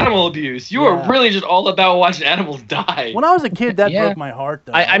about not- that animal abuse. You are really just all about watching animals die. When I was a kid, that Yeah. broke my heart,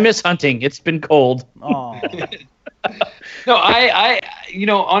 though. I miss hunting. It's been cold. Oh. No, I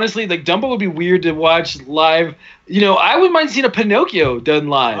honestly, like, Dumbo would be weird to watch live. I wouldn't mind seeing a Pinocchio done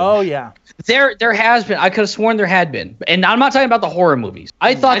live. Oh yeah. There has been. I could have sworn there had been, and I'm not talking about the horror movies.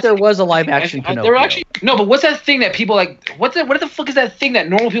 I thought there was a live action Pinocchio. There actually no, but what's that thing that people like? What the fuck is that thing that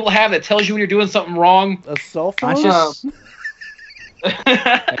normal people have that tells you when you're doing something wrong? A cell phone? Conscious.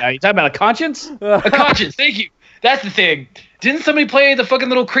 Are you talking about a conscience? A conscience. Thank you. That's the thing. Didn't somebody play the fucking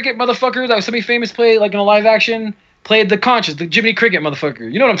little cricket motherfucker that was somebody famous play like in a live action? Played the conscience, the Jiminy Cricket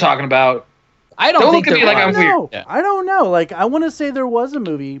motherfucker. You know what I'm talking about? I don't Don't think look at me there like was. I'm weird. No, Yeah. I don't know. Like, I want to say there was a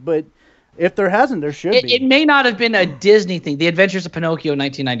movie, but if there hasn't, there should be. It may not have been a Disney thing. The Adventures of Pinocchio,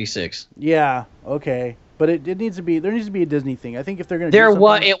 1996. Yeah. Okay. But it needs to be. There needs to be a Disney thing. I think if they're gonna. There do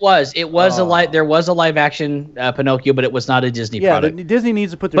something, it was a live. There was a live action Pinocchio, but it was not a Disney Yeah, product. Disney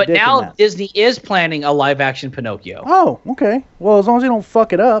needs to put their But dick in now that. Disney is planning a live action Pinocchio. Oh, okay. Well, as long as they don't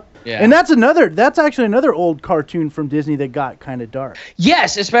fuck it up. Yeah. And that's actually another old cartoon from Disney that got kind of dark.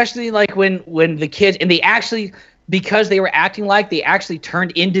 Yes, especially like when the kids, and they actually, because they were acting like, they actually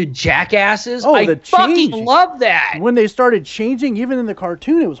turned into jackasses. Oh, I the fucking changing. love that. When they started changing, even in the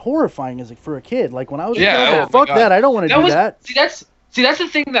cartoon, it was horrifying for a kid. Like when I was a Yeah, kid, oh like, my fuck God. that. I don't want to do that. See, that's the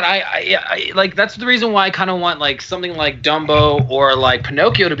thing that I like. That's the reason why I kind of want like something like Dumbo or like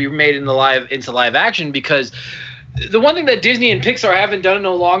Pinocchio to be made into live action, because the one thing that Disney and Pixar haven't done in a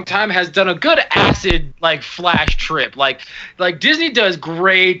long time has done a good acid like flash trip. Like Disney does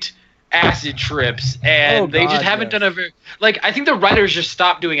great acid trips, and Oh, they just God, haven't yes. done a very like. I think the writers just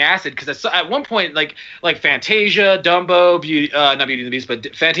stopped doing acid because at one point like Fantasia, Dumbo, not Beauty and the Beast,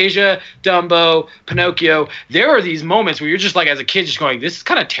 but Fantasia, Dumbo, Pinocchio. There are these moments where you're just like as a kid just going, this is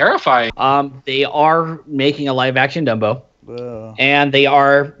kind of terrifying. They are making a live action Dumbo, Ugh. and they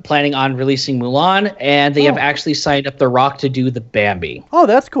are planning on releasing Mulan, and they have actually signed up The Rock to do the Bambi. Oh,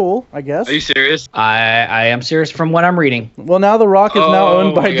 that's cool, I guess. Are you serious? I am serious from what I'm reading. Well, now The Rock is now Oh,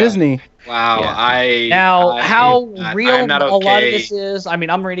 owned by my God. Disney. Wow. Yeah. How real I'm not a lot of okay. this is, I mean,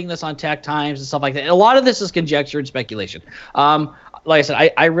 I'm reading this on Tech Times and stuff like that. A lot of this is conjecture and speculation. Like I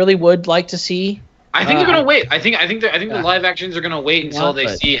said, I really would like to see. I think they're gonna wait. I think the live actions are gonna wait until Yeah, they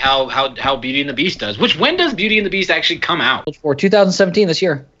but- see how Beauty and the Beast does. When does Beauty and the Beast actually come out? For 2017 this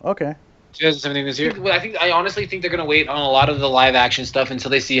year. Okay. 2017 this year. I honestly think they're gonna wait on a lot of the live action stuff until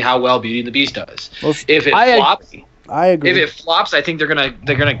they see how well Beauty and the Beast does. Well, If it I flops, agree. I agree. if it flops, I think they're gonna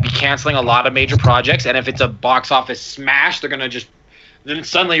be canceling a lot of major projects. And if it's a box office smash, they're gonna just then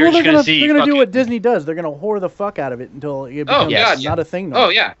suddenly you're well, just gonna see. they're gonna do fucking- what Disney does. They're gonna whore the fuck out of it until it becomes God, not a thing. No. Oh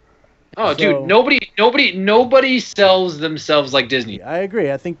yeah. Oh, So- dude, nobody sells themselves like Disney. I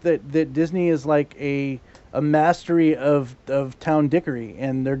agree. I think that Disney is like a mastery of town dickery,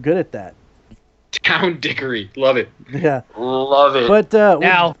 and they're good at that. Town dickery, love it, Yeah. love it. But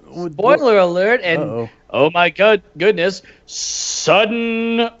Now, spoiler alert, and Uh-oh. Oh my goodness.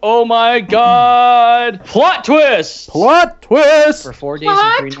 Sudden, oh my god. Plot twist. Plot twist. for 4 days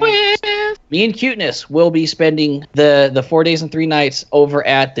and 3 nights. Me and Cuteness will be spending the 4 days and 3 nights over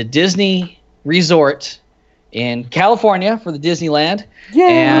at the Disney Resort in California for the Disneyland. Yeah.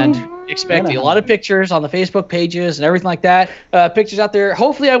 And expect a lot of pictures on the Facebook pages and everything like that. Pictures out there.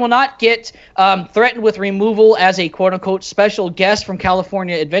 Hopefully I will not get threatened with removal as a quote-unquote special guest from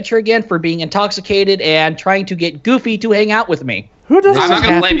California Adventure again for being intoxicated and trying to get Goofy to hang out with me. Who doesn't I'm not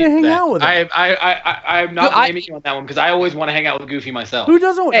gonna have blame to you hang for that. out with him? I'm not No, blaming you on that one because I always want to hang out with Goofy myself. Who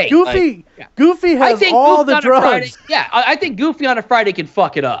doesn't want Hey, Goofy? yeah. Goofy has all Goofy the on a Friday, drugs. I think Goofy on a Friday can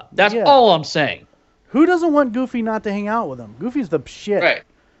fuck it up. That's Yeah. all I'm saying. Who doesn't want Goofy not to hang out with him? Goofy's the shit. Right.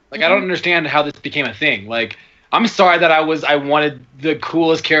 Like, I don't understand how this became a thing. Like, I'm sorry that I wanted the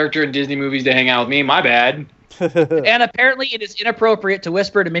coolest character in Disney movies to hang out with me. My bad. And apparently it is inappropriate to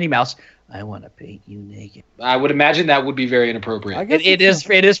whisper to Minnie Mouse, I want to paint you naked. I would imagine that would be very inappropriate. It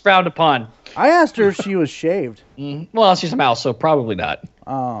is frowned upon. I asked her if she was shaved. Well, she's a mouse, so probably not.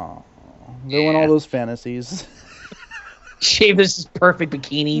 Oh. Ruin all those fantasies. Shave this perfect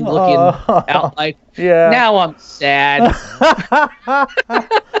bikini looking outline. Yeah. Now I'm sad.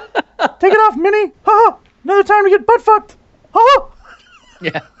 Take it off, Minnie. Ha! Another time to get butt fucked. Ha!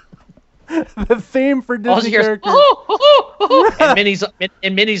 Yeah. The theme for All Disney she hears, characters.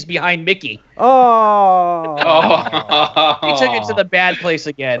 and Minnie's behind Mickey. Oh. He took it to the bad place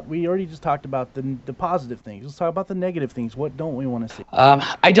again. We already just talked about the positive things. Let's talk about the negative things. What don't we want to see?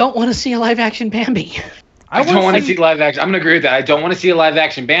 I don't want to see a live action Bambi. I don't want to see live action. I'm gonna agree with that. I don't want to see a live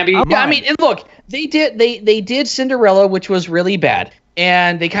action Bambi. Yeah, I mean, and look, they did Cinderella, which was really bad,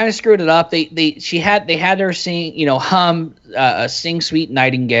 and they kind of screwed it up. They had her sing, hum, "Sing Sweet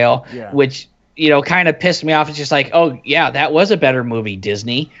Nightingale," which kind of pissed me off. It's just like, oh yeah, that was a better movie,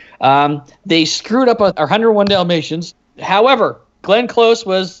 Disney. They screwed up our 101 Dalmatians. However, Glenn Close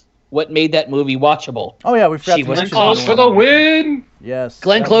was what made that movie watchable. Oh yeah, we forgot She to was mention Close for the win. Yes.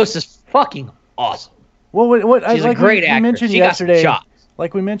 Glenn Close is fucking awesome. Well, what She's a great actress. mentioned She yesterday, got some chops.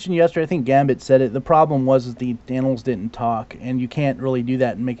 like we mentioned yesterday, I think Gambit said it. The problem was the animals didn't talk, and you can't really do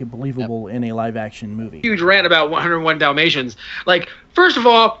that and make it believable in a live-action movie. Huge rant about 101 Dalmatians. Like, first of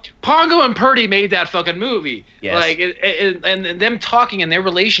all, Pongo and Purdy made that fucking movie. Yes. Like, and them talking and their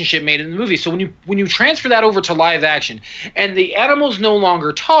relationship made it in the movie. So when you transfer that over to live action, and the animals no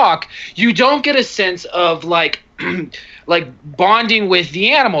longer talk, you don't get a sense of like bonding with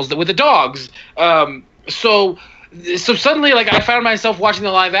the animals, with the dogs. So suddenly, like, I found myself watching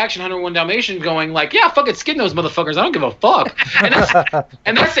the live action 101 Dalmatians going like, yeah, fucking skin those motherfuckers. I don't give a fuck.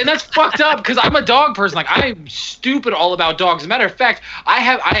 And that's fucked up because I'm a dog person. Like, I'm stupid all about dogs. As a matter of fact,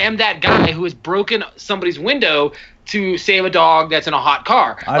 I am that guy who has broken somebody's window to save a dog that's in a hot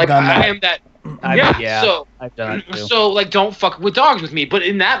car. I've done that. I am that. So I've done it too. So like, don't fuck with dogs with me. But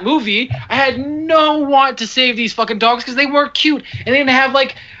in that movie, I had no want to save these fucking dogs because they weren't cute and they didn't have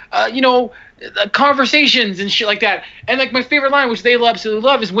like, conversations and shit like that. And like my favorite line, which they absolutely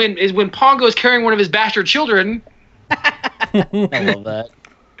love, is when Pongo is carrying one of his bastard children. I love that.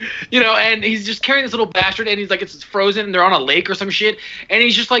 And he's just carrying this little bastard, and he's like, it's frozen, and they're on a lake or some shit, and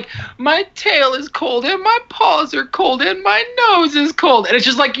he's just like, my tail is cold, and my paws are cold, and my nose is cold, and it's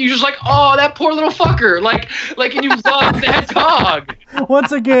just like, you're just like, oh, that poor little fucker, like, and you love that dog.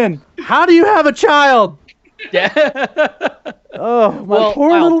 Once again, how do you have a child? Yeah. Oh, my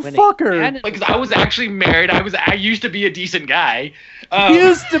poor little fucker. And, Like, 'cause I was actually married. I used to be a decent guy.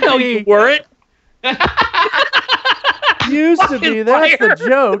 Used to no, be. you weren't. Used to be. That's the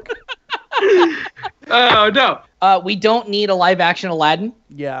joke. Oh no. We don't need a live action Aladdin.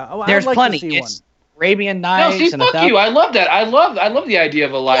 Yeah. Oh, There's I'd like plenty. To see It's Arabian No, Nights. see, and fuck you. I love that. I love the idea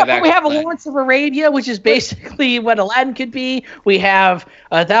of a live action. We have a plan. Lawrence of Arabia, which is basically what Aladdin could be. We have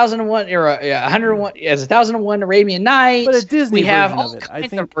 1,001 or 101 as 1,001 Arabian Nights. But a Disney we have version all of it, I kinds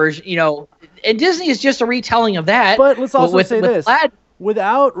think. of version. And Disney is just a retelling of that. But let's also say this: Aladdin.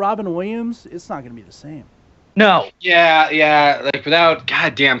 without Robin Williams, it's not going to be the same. No. Yeah. Like, without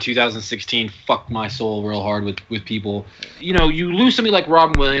goddamn 2016, fuck my soul real hard with people. You lose somebody like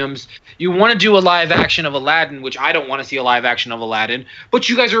Robin Williams. You want to do a live action of Aladdin, which I don't want to see a live action of Aladdin. But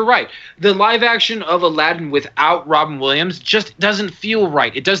you guys are right. The live action of Aladdin without Robin Williams just doesn't feel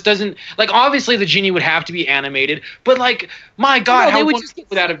right. It doesn't. Like, obviously the genie would have to be animated, but like, my God, they how would wonderful just get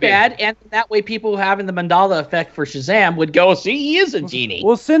would that have been? bad, and that way people having the Mandala effect for Shazam would go, see, he is a genie.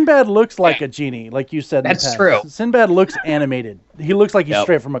 Well, Sinbad looks like a genie, like you said. In That's the past. true. Sinbad looks animated. He looks like he's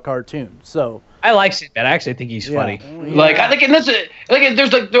straight from a cartoon. So I like Sinbad. I actually think he's funny. Like, I think, and that's it. Like,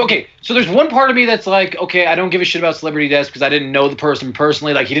 there's like, okay, so there's one part of me that's like, okay, I don't give a shit about celebrity deaths because I didn't know the person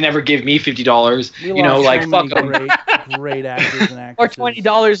personally. Like, he didn't ever give me $50. We lost Like, so fuck many him. great actors and Or actresses.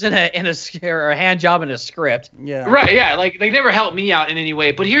 $20 or a hand job in a script. Yeah. Right, yeah, like, they never helped me out in any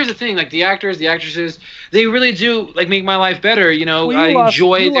way. But here's the thing, like, the actors, the actresses, they really do, like, make my life better, Well, I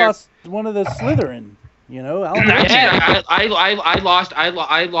enjoy you their... lost one of the Slytherin, Alan Actually, I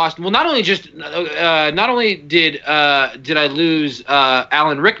lost. Well, not only did I lose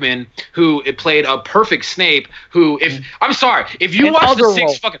Alan Rickman, who played a perfect Snape. Who, if I'm sorry, if you And watch other the six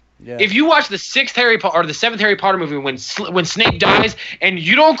roles. fucking Yeah. If you watch the the seventh Harry Potter movie when Snape dies and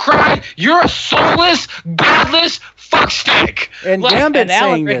you don't cry, you're a soulless, godless fuckstick. And Like, Gambit And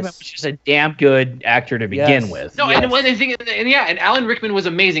Alan saying Rickman this. was just a damn good actor to begin Yes. with. No, Yes. and one thing, and Alan Rickman was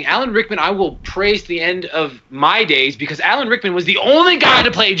amazing. Alan Rickman, I will praise to the end of my days because Alan Rickman was the only guy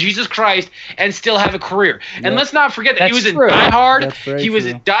to play Jesus Christ and still have a career. And Yep. let's not forget that he That's was true. in Die Hard. That's very He was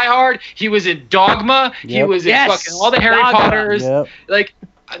true. in Die Hard. He was in Dogma. He Yep. was in Yes, fucking all the Harry Dogma. Potters. Yep. Like,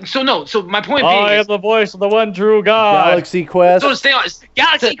 so my point I being am is, the voice of the one true God. Galaxy Quest. so stay on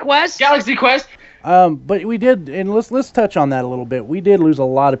Galaxy Quest. Galaxy Quest. But we did, and let's touch on that a little bit. We did lose a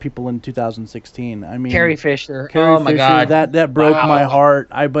lot of people in 2016. I mean, Carrie Fisher. Carrie Oh my Fisher, God. that broke Wow. my heart.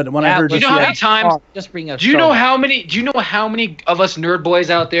 But when I That heard You was know she how had- many times? Just bring us. Do you know how many of us nerd boys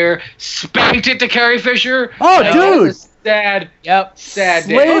out there spanked it to Carrie Fisher? Oh, Like, dude. it was sad. Yep. Sad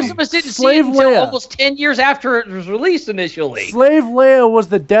day. Slave- Most of us didn't see Slave it until Leia. almost 10 years after it was released initially. Slave Leia was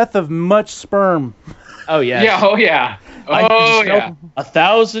the death of much sperm. Oh yeah. Yeah. Oh yeah. I Oh just yeah. know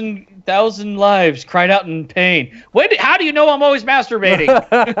 1,000 lives cried out in pain. How do you know I'm always masturbating?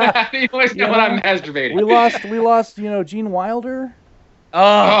 You always know when I'm masturbating. we lost, Gene Wilder.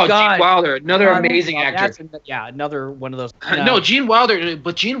 Oh, God. Gene Wilder, another God, amazing that's actor. another one of those. No, Gene Wilder.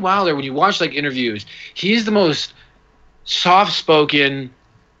 But Gene Wilder, when you watch like interviews, he's the most soft-spoken,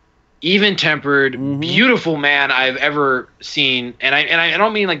 even-tempered, Mhm. beautiful man I've ever seen. And I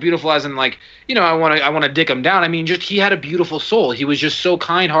don't mean like beautiful as in like I want to dick him down. I mean just he had a beautiful soul. He was just so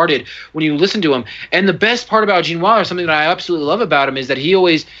kind-hearted when you listen to him. And the best part about Gene Wilder, something that I absolutely love about him, is that he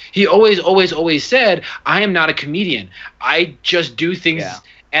always said, "I am not a comedian. I just do things." Yeah.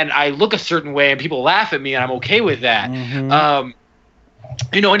 And I look a certain way, and people laugh at me, and I'm okay with that. Mhm.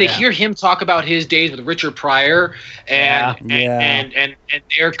 And to hear him talk about his days with Richard Pryor and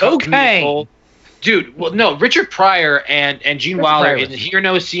their Cocaine. gold, dude. Well, no, Richard Pryor and Gene Richard Wilder Pryor in was- Hear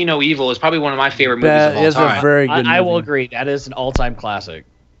No See No Evil is probably one of my favorite movies That of all is time. a very good I will movie. agree. That is an all-time classic.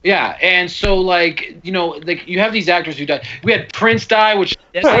 Yeah, and so like you have these actors who died. We had Prince die, which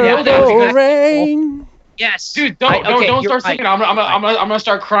Yes, I know that was Purple exactly- rain. Yes. Dude, don't you're start singing. I'm gonna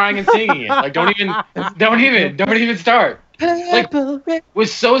start crying and singing it. Like don't even start. Like, it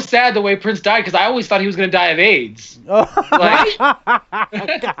was so sad the way Prince died because I always thought he was gonna die of AIDS. Like,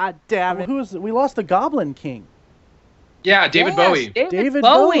 God damn it! We lost the Goblin King. yeah, David Yes, Bowie. David Bowie.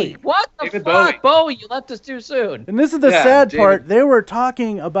 Bowie. What the David fuck, Bowie? You left us too soon. And this is the Yeah, sad David. part. They were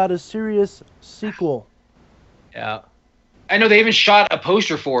talking about a serious sequel. Yeah. I know they even shot a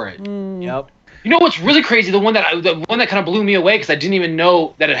poster for it. Mm. Yep. You know what's really crazy? The one that kind of blew me away because I didn't even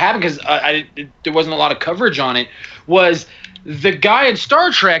know that it happened because there wasn't a lot of coverage on it. Was the guy in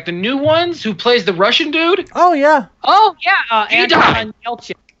Star Trek, the new ones, who plays the Russian dude, Oh yeah. Oh yeah. He Anton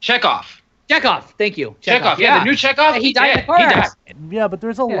Yelchin. Chekhov. Chekhov. Thank you. Chekhov. Yeah, the new Chekhov. He died in a Yeah, car he died. accident. Yeah, but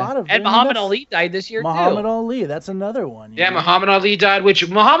there's a lot of. And Muhammad Ali died this year Muhammad too. Ali. That's another one. Yeah, Muhammad Ali died, which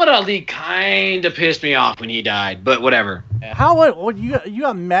Muhammad Ali kind of pissed me off when he died, but whatever. How? What? You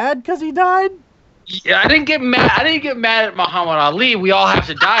got mad because he died? Yeah, I didn't get mad. I didn't get mad at Muhammad Ali. We all have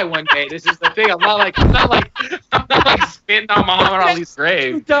to die one day. This is the thing. I'm not like spitting on Muhammad Ali's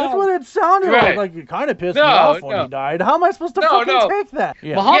grave. That's what it sounded Right. like. Like you kind of pissed me No, off when no. he died. How am I supposed to No, fucking no. take that?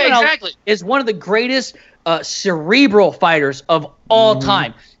 Yeah. Muhammad Yeah, Ali exactly. is one of the greatest cerebral fighters of all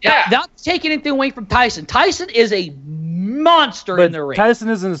time. Yeah. Not taking anything away from Tyson. Tyson is a monster in But the ring. Tyson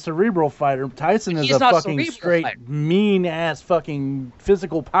isn't a cerebral fighter. Tyson is He's a not fucking cerebral straight, fighter. mean ass fucking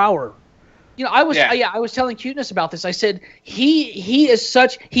physical power. I was telling Cuteness about this. I said he is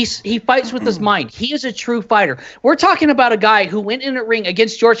such he fights with his mind. He is a true fighter. We're talking about a guy who went in a ring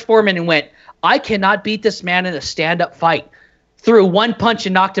against George Foreman and went, I cannot beat this man in a stand-up fight. Threw one punch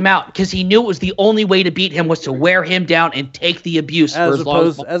and knocked him out because he knew it was the only way to beat him was to wear him down and take the abuse for as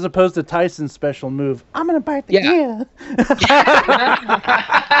long As opposed to Tyson's special move. I'm gonna bite the ear.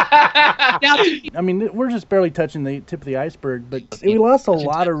 Now, I mean, we're just barely touching the tip of the iceberg, but we lost a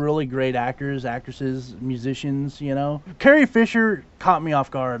lot of really great actors, actresses, musicians. Carrie Fisher caught me off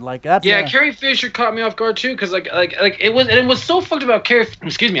guard. Like that's Yeah, Carrie Fisher caught me off guard too, because like it was so fucked about Carrie.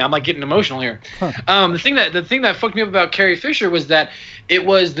 Excuse me, I'm like getting emotional here. The thing that fucked me up about Carrie Fisher was that it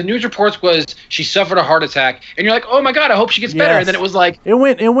was the news reports was she suffered a heart attack, and you're like, oh my god, I hope she gets better, Yes. and then it was like, It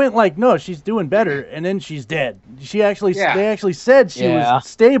went like, no, she's doing better, and then she's dead. They actually said she Yeah. was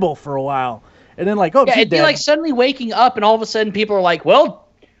stable for a while, and then like, oh, yeah, she's it'd be dead. like suddenly waking up and all of a sudden people are like, well,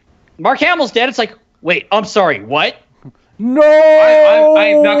 Mark Hamill's dead. It's like, wait, I'm sorry, what? No,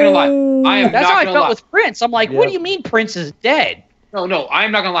 I'm not gonna lie. I am That's not how I gonna felt lie. with Prince. I'm like, Yeah. what do you mean Prince is dead? No,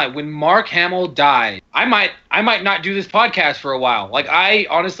 I'm not gonna lie. When Mark Hamill died, I might not do this podcast for a while. Like I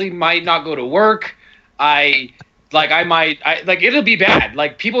honestly might not go to work. I Like it'll be bad.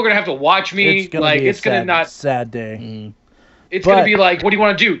 Like people are gonna have to watch me. It's gonna be a sad day. It's gonna be like, what do you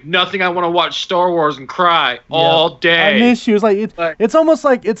want to do? Nothing. I want to watch Star Wars and cry all day. I miss you. It's like it's almost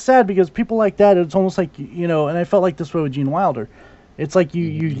like it's sad because people like that. It's almost like and I felt like this way with Gene Wilder. It's like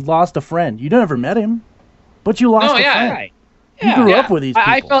you lost a friend. You never met him, but you lost a friend. Right. You grew up with these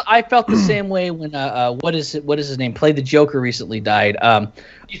people. I felt the same way when what is his name? Played the Joker recently died.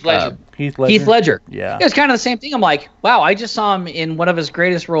 Heath Ledger. Heath Ledger. Yeah. It was kind of the same thing. I'm like, wow, I just saw him in one of his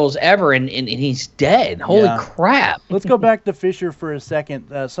greatest roles ever, and he's dead. Holy crap. Let's go back to Fisher for a second.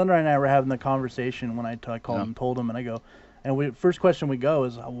 Sundar and I were having the conversation when I called him and told him, and I go, and first question we go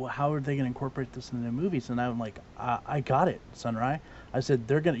is, how are they going to incorporate this in the movies? And I'm like, I got it, Sunrai. I said,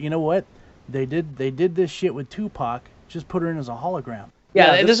 they're going to, you know what? They did this shit with Tupac. Just put her in as a hologram.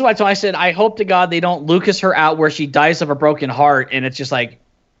 Yeah, this is why I said, I hope to God they don't Lucas her out where she dies of a broken heart, and it's just like,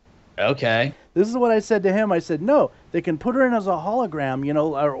 okay. This is what I said to him. I said, no, they can put her in as a hologram,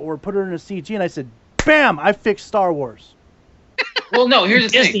 or put her in a CG. And I said, bam, I fixed Star Wars. Well, no, here's the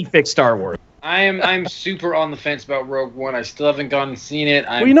thing. Disney fixed Star Wars. I'm super on the fence about Rogue One. I still haven't gone and seen it.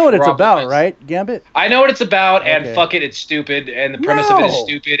 Well, you know what it's about, right, Gambit? I know what it's about, and fuck it, it's stupid, and the premise of it is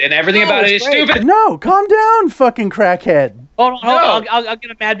stupid, and everything about it is stupid. No, calm down, fucking crackhead. Hold on. I'll get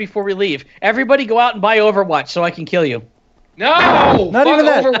him mad before we leave. Everybody go out and buy Overwatch so I can kill you. No! Not even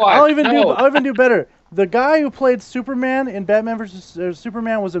that. Overwatch. I'll even do better. The guy who played Superman in Batman vs.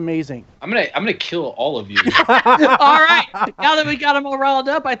 Superman was amazing. I'm gonna kill all of you. All right. Now that we got them all riled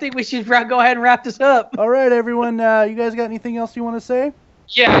up, I think we should go ahead and wrap this up. All right, everyone. You guys got anything else you want to say?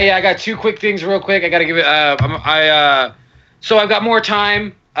 Yeah. I got two quick things real quick. I gotta give it. So I've got more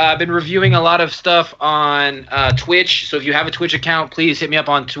time. I've been reviewing a lot of stuff on Twitch. So if you have a Twitch account, please hit me up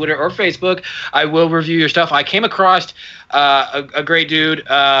on Twitter or Facebook. I will review your stuff. I came across a great dude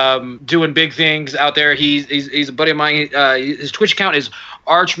doing big things out there. He's a buddy of mine. His Twitch account is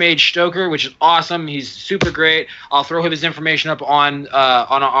Archmage Stoker, which is awesome. He's super great. I'll throw his information up on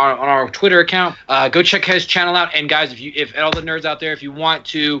our Twitter account. Go check his channel out. And guys, if all the nerds out there, if you want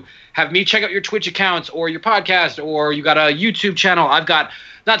to have me check out your Twitch accounts or your podcast, or you got a YouTube channel, I've got,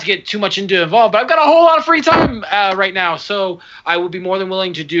 not to get too much involved, but I've got a whole lot of free time right now. So I would be more than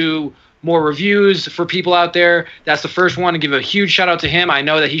willing to do more reviews for people out there. That's the first one, to give a huge shout out to him. I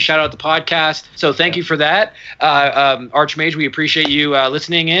know that he shouted out the podcast, so thank you for that, Archmage. We appreciate you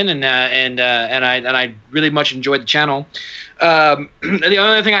listening in, and I really much enjoyed the channel. The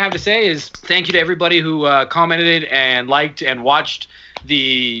other thing I have to say is thank you to everybody who commented and liked and watched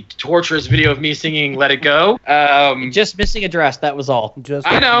the torturous video of me singing "Let It Go." Just missing a dress. That was all.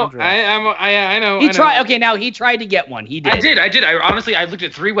 I know. I know. He tried. Okay, now he tried to get one. He did. I did. I honestly, I looked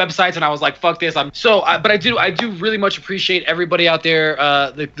at 3 websites and I was like, "Fuck this." But I do really much appreciate everybody out there.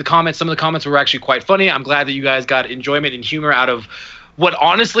 The comments. Some of the comments were actually quite funny. I'm glad that you guys got enjoyment and humor out of what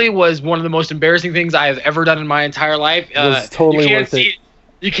honestly was one of the most embarrassing things I have ever done in my entire life. It was totally worth it.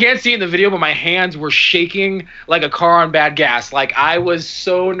 You can't see it in the video, but my hands were shaking like a car on bad gas. Like, I was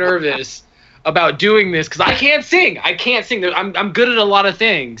so nervous about doing this because I can't sing. I'm good at a lot of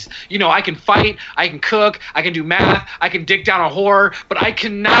things. I can fight, I can cook, I can do math, I can dick down a whore, but I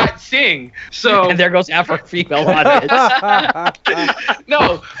cannot sing. So and there goes half our female audience.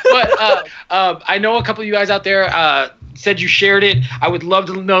 No, but I know a couple of you guys out there said you shared it. I would love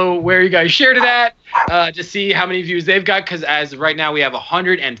to know where you guys shared it at, to see how many views they've got, because as of right now we have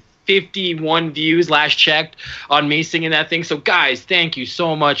 151 views last checked on me singing that thing. So guys, thank you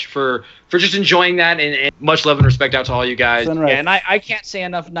so much for just enjoying that, and much love and respect out to all you guys. Yeah, and I can't say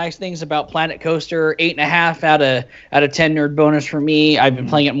enough nice things about Planet Coaster. 8.5 out of 10 nerd bonus for me. I've been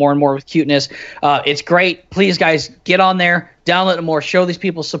playing it more and more with cuteness. It's great. Please, guys, get on there, download it more, show these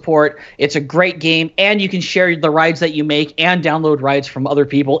people support. It's a great game, and you can share the rides that you make and download rides from other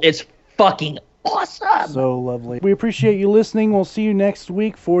people. It's fucking awesome. So lovely. We appreciate you listening. We'll see you next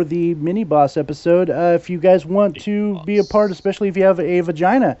week for the mini boss episode. If you guys want to be a part, especially if you have a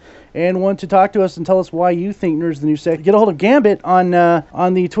vagina and want to talk to us and tell us why you think Nerd's the New Sex, get a hold of Gambit on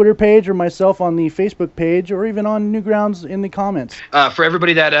the Twitter page, or myself on the Facebook page, or even on Newgrounds in the comments. For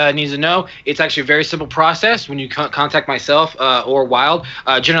everybody that needs to know, it's actually a very simple process when you contact myself or Wild.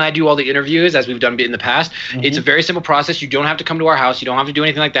 Generally, I do all the interviews as we've done in the past. Mm-hmm. It's a very simple process. You don't have to come to our house. You don't have to do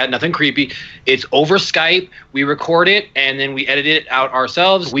anything like that. Nothing creepy. It's over Skype. We record it, and then we edit it out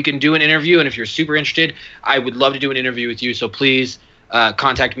ourselves. We can do an interview, and if you're super interested, I would love to do an interview with you. So please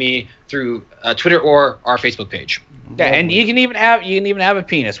contact me through Twitter or our Facebook page. Yeah, and you can even have a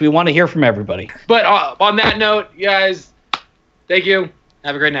penis. We want to hear from everybody. But on that note, you guys, thank you.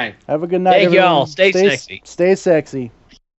 Have a great night. Have a good night. Thank you all. Stay sexy. Stay sexy.